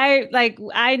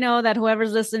 I know that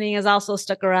whoever's listening has also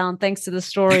stuck around thanks to the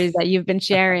stories that you've been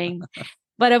sharing.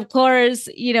 But of course,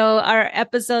 our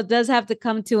episode does have to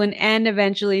come to an end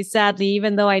eventually, sadly,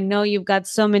 even though I know you've got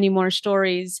so many more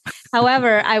stories.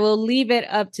 However, I will leave it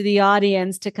up to the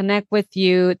audience to connect with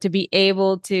you, to be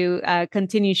able to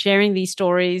continue sharing these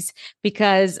stories,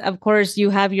 because, of course,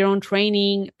 you have your own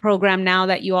training program now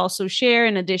that you also share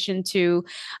in addition to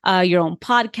your own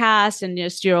podcast and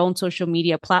just your own social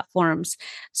media platforms.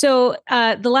 So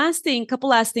couple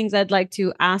last things I'd like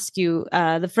to ask you.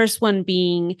 The first one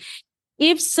being,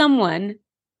 if someone,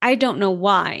 I don't know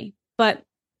why, but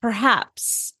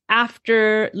perhaps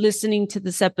after listening to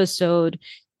this episode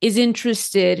is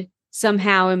interested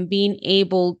somehow in being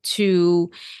able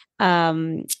to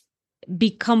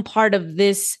become part of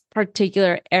this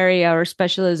particular area or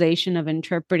specialization of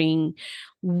interpreting,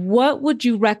 what would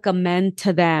you recommend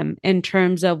to them in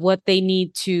terms of what they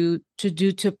need to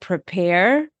do to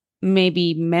prepare?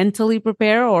 Maybe mentally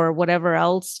prepare or whatever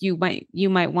else you might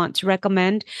want to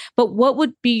recommend. But what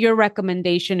would be your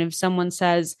recommendation if someone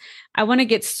says, I want to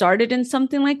get started in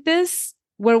something like this?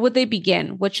 Where would they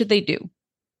begin? What should they do?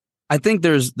 I think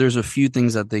there's a few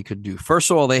things that they could do.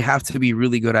 First of all, they have to be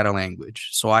really good at a language.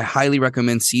 So I highly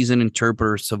recommend seasoned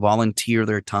interpreters to volunteer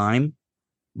their time.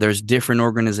 There's different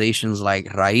organizations like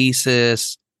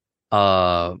Raíces,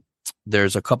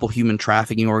 there's a couple human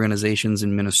trafficking organizations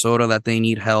in Minnesota that they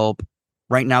need help.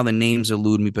 Right now, the names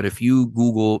elude me, but if you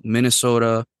Google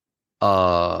Minnesota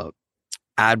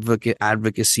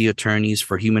advocacy attorneys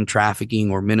for human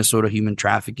trafficking or Minnesota human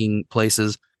trafficking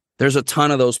places, there's a ton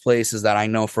of those places that I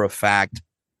know for a fact.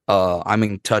 I'm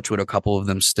in touch with a couple of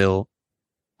them still.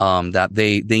 That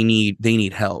they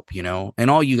need help, and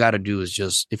all you got to do is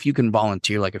just, if you can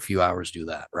volunteer like a few hours, do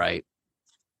that, right?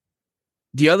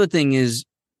 The other thing is,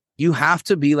 you have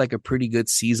to be like a pretty good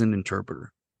seasoned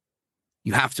interpreter.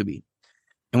 You have to be.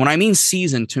 And when I mean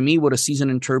seasoned, to me, what a seasoned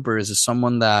interpreter is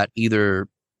someone that either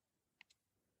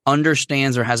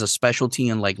understands or has a specialty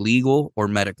in like legal or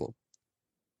medical.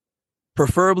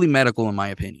 Preferably medical, in my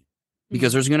opinion,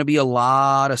 because there's going to be a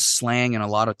lot of slang and a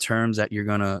lot of terms that you're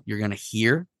going to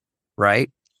hear,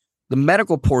 right? The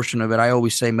medical portion of it, I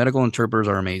always say medical interpreters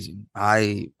are amazing.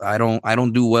 I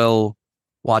don't do well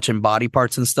watching body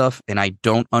parts and stuff, and I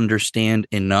don't understand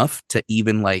enough to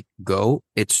even like go.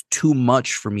 It's too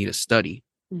much for me to study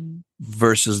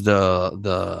versus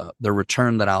the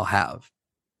return that I'll have.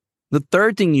 The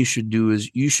third thing you should do is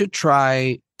you should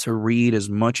try to read as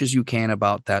much as you can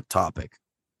about that topic.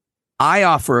 I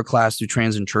offer a class through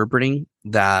Transinterpreting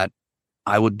that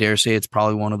I would dare say it's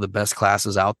probably one of the best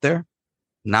classes out there,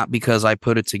 not because I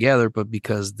put it together, but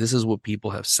because this is what people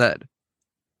have said.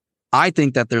 I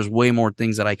think that there's way more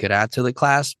things that I could add to the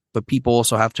class, but people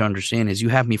also have to understand is you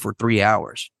have me for 3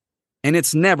 hours, and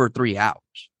it's never 3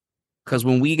 hours. Because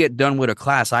when we get done with a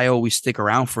class, I always stick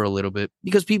around for a little bit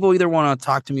because people either want to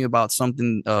talk to me about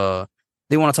something.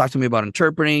 They want to talk to me about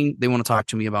interpreting. They want to talk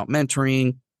to me about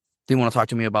mentoring. They want to talk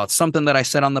to me about something that I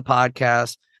said on the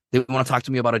podcast. They want to talk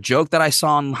to me about a joke that I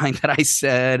saw online that I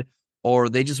said, or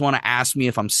they just want to ask me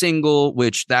if I'm single,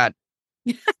 which that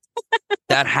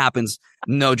happens.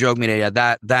 No joke,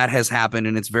 Mireya. That has happened,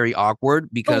 and it's very awkward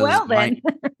because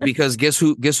because guess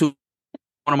who one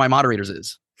of my moderators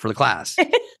is for the class?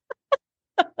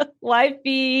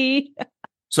 Wifey.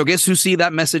 So guess who sees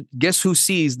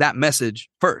that message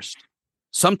first?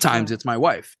 Sometimes it's my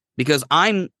wife, because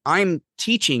I'm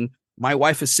teaching. My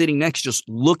wife is sitting next, just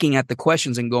looking at the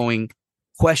questions and going,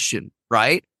 question,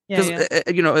 right? Because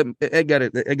I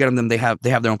get them. They have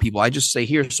their own people. I just say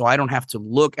here, so I don't have to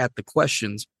look at the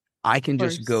questions. I can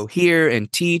just go here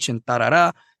and teach and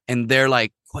da-da-da. And they're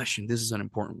like, question, this is an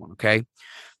important one. Okay.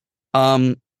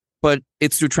 But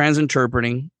it's through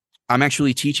transinterpreting. I'm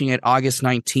actually teaching it August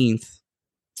 19th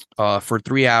for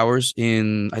 3 hours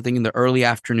in the early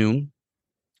afternoon.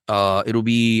 It'll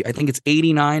be, I think it's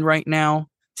 89 right now.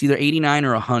 It's either 89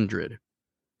 or 100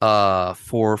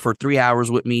 for 3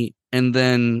 hours with me. And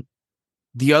then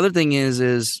the other thing is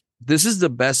this is the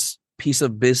best piece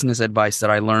of business advice that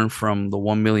I learned from the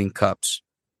 1 Million Cups.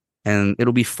 And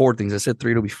it'll be 4 things. I said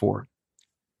 3, it'll be 4.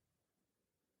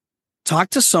 Talk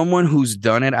to someone who's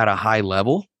done it at a high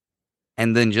level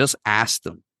and then just ask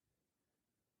them.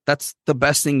 That's the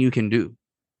best thing you can do.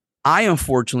 I,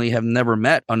 unfortunately, have never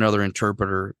met another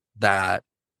interpreter that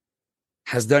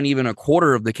has done even a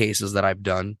quarter of the cases that I've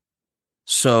done.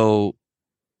 So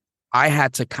I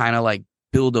had to kind of like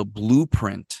build a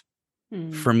blueprint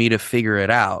for me to figure it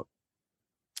out.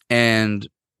 And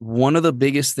one of the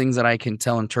biggest things that I can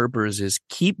tell interpreters is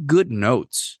keep good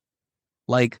notes.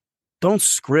 Like, don't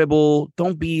scribble.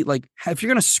 Don't be like, if you're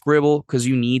going to scribble because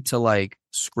you need to like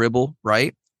scribble,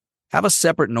 right? Have a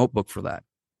separate notebook for that.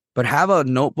 But have a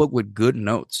notebook with good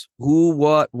notes. Who,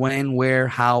 what, when, where,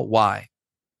 how, why.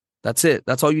 That's it.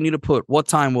 That's all you need to put. What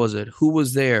time was it? Who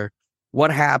was there?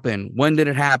 What happened? When did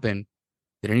it happen?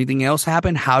 Did anything else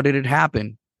happen? How did it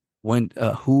happen? When,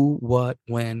 who, what,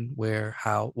 when, where,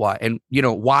 how, why? And,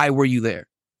 why were you there?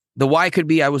 The why could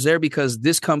be I was there because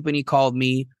this company called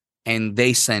me and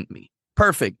they sent me.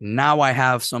 Perfect. Now I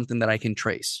have something that I can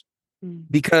trace.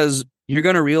 Because you're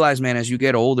going to realize, man, as you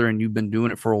get older and you've been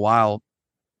doing it for a while,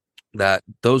 that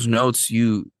those notes,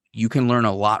 you can learn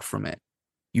a lot from it.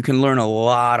 You can learn a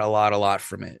lot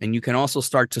from it. And you can also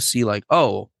start to see like,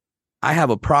 oh, I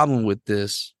have a problem with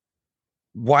this.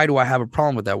 Why do I have a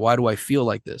problem with that? Why do I feel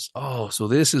like this? Oh, so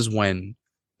this is when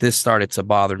this started to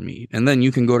bother me. And then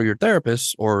you can go to your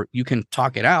therapist or you can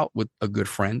talk it out with a good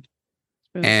friend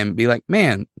and be like,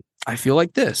 man, I feel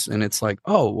like this. And it's like,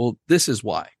 oh, well, this is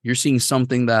why. You're seeing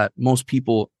something that most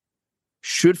people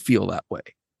should feel that way.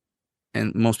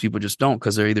 And most people just don't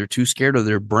because they're either too scared or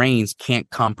their brains can't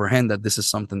comprehend that this is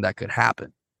something that could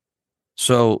happen.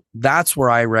 So that's where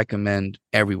I recommend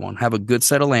everyone have a good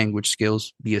set of language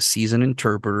skills, be a seasoned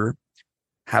interpreter,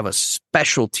 have a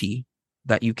specialty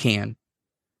that you can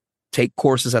take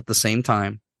courses at the same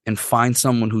time and find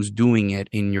someone who's doing it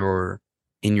in your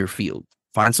field.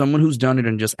 Find someone who's done it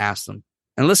and just ask them.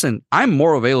 And listen, I'm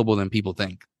more available than people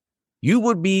think. You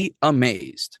would be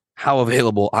amazed how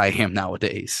available I am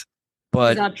nowadays.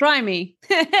 But now try me.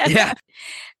 Yeah.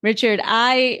 Richard,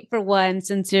 I, for one,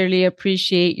 sincerely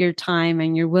appreciate your time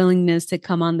and your willingness to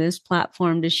come on this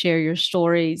platform to share your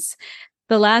stories.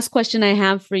 The last question I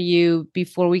have for you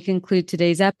before we conclude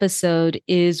today's episode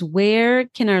is where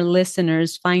can our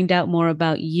listeners find out more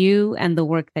about you and the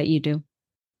work that you do?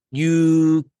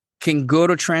 You can go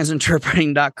to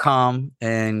transinterpreting.com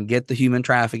and get the human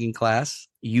trafficking class.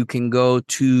 You can go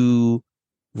to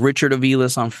Richard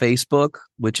Aviles on Facebook,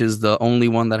 which is the only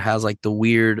one that has like the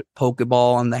weird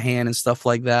Pokeball on the hand and stuff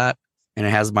like that. And it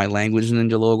has my Language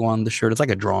Ninja logo on the shirt. It's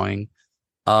like a drawing.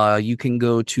 You can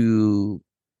go to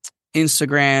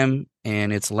Instagram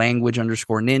and it's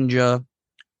language_ninja.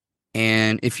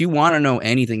 And if you want to know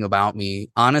anything about me,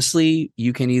 honestly,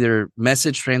 you can either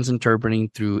message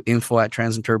Transinterpreting through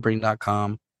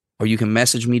info@transinterpreting.com, or you can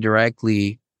message me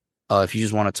directly if you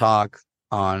just want to talk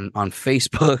on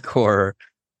Facebook or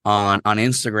on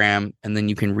Instagram. And then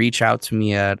you can reach out to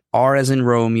me at R as in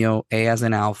Romeo, A as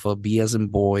in Alpha, B as in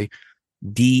Boy,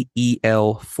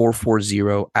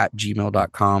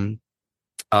 DEL440@gmail.com.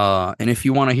 And if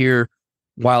you want to hear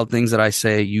wild things that I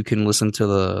say, you can listen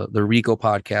to the Rico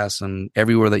podcast and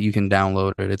everywhere that you can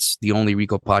download it. It's the only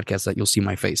Rico podcast that you'll see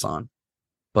my face on.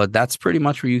 But that's pretty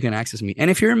much where you can access me.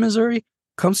 And if you're in Missouri,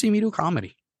 come see me do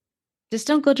comedy. Just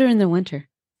don't go during the winter.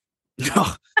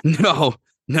 No.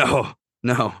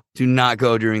 Do not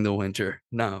go during the winter.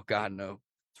 No, God, no.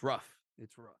 It's rough.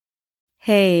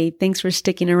 Hey, thanks for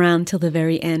sticking around till the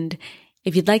very end.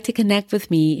 If you'd like to connect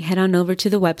with me, head on over to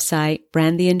the website,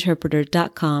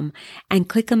 brandtheinterpreter.com, and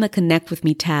click on the Connect With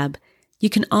Me tab.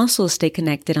 You can also stay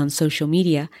connected on social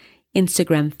media,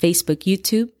 Instagram, Facebook,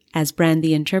 YouTube, as Brand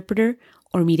the Interpreter,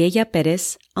 or Mireya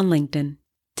Perez on LinkedIn.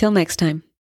 Till next time.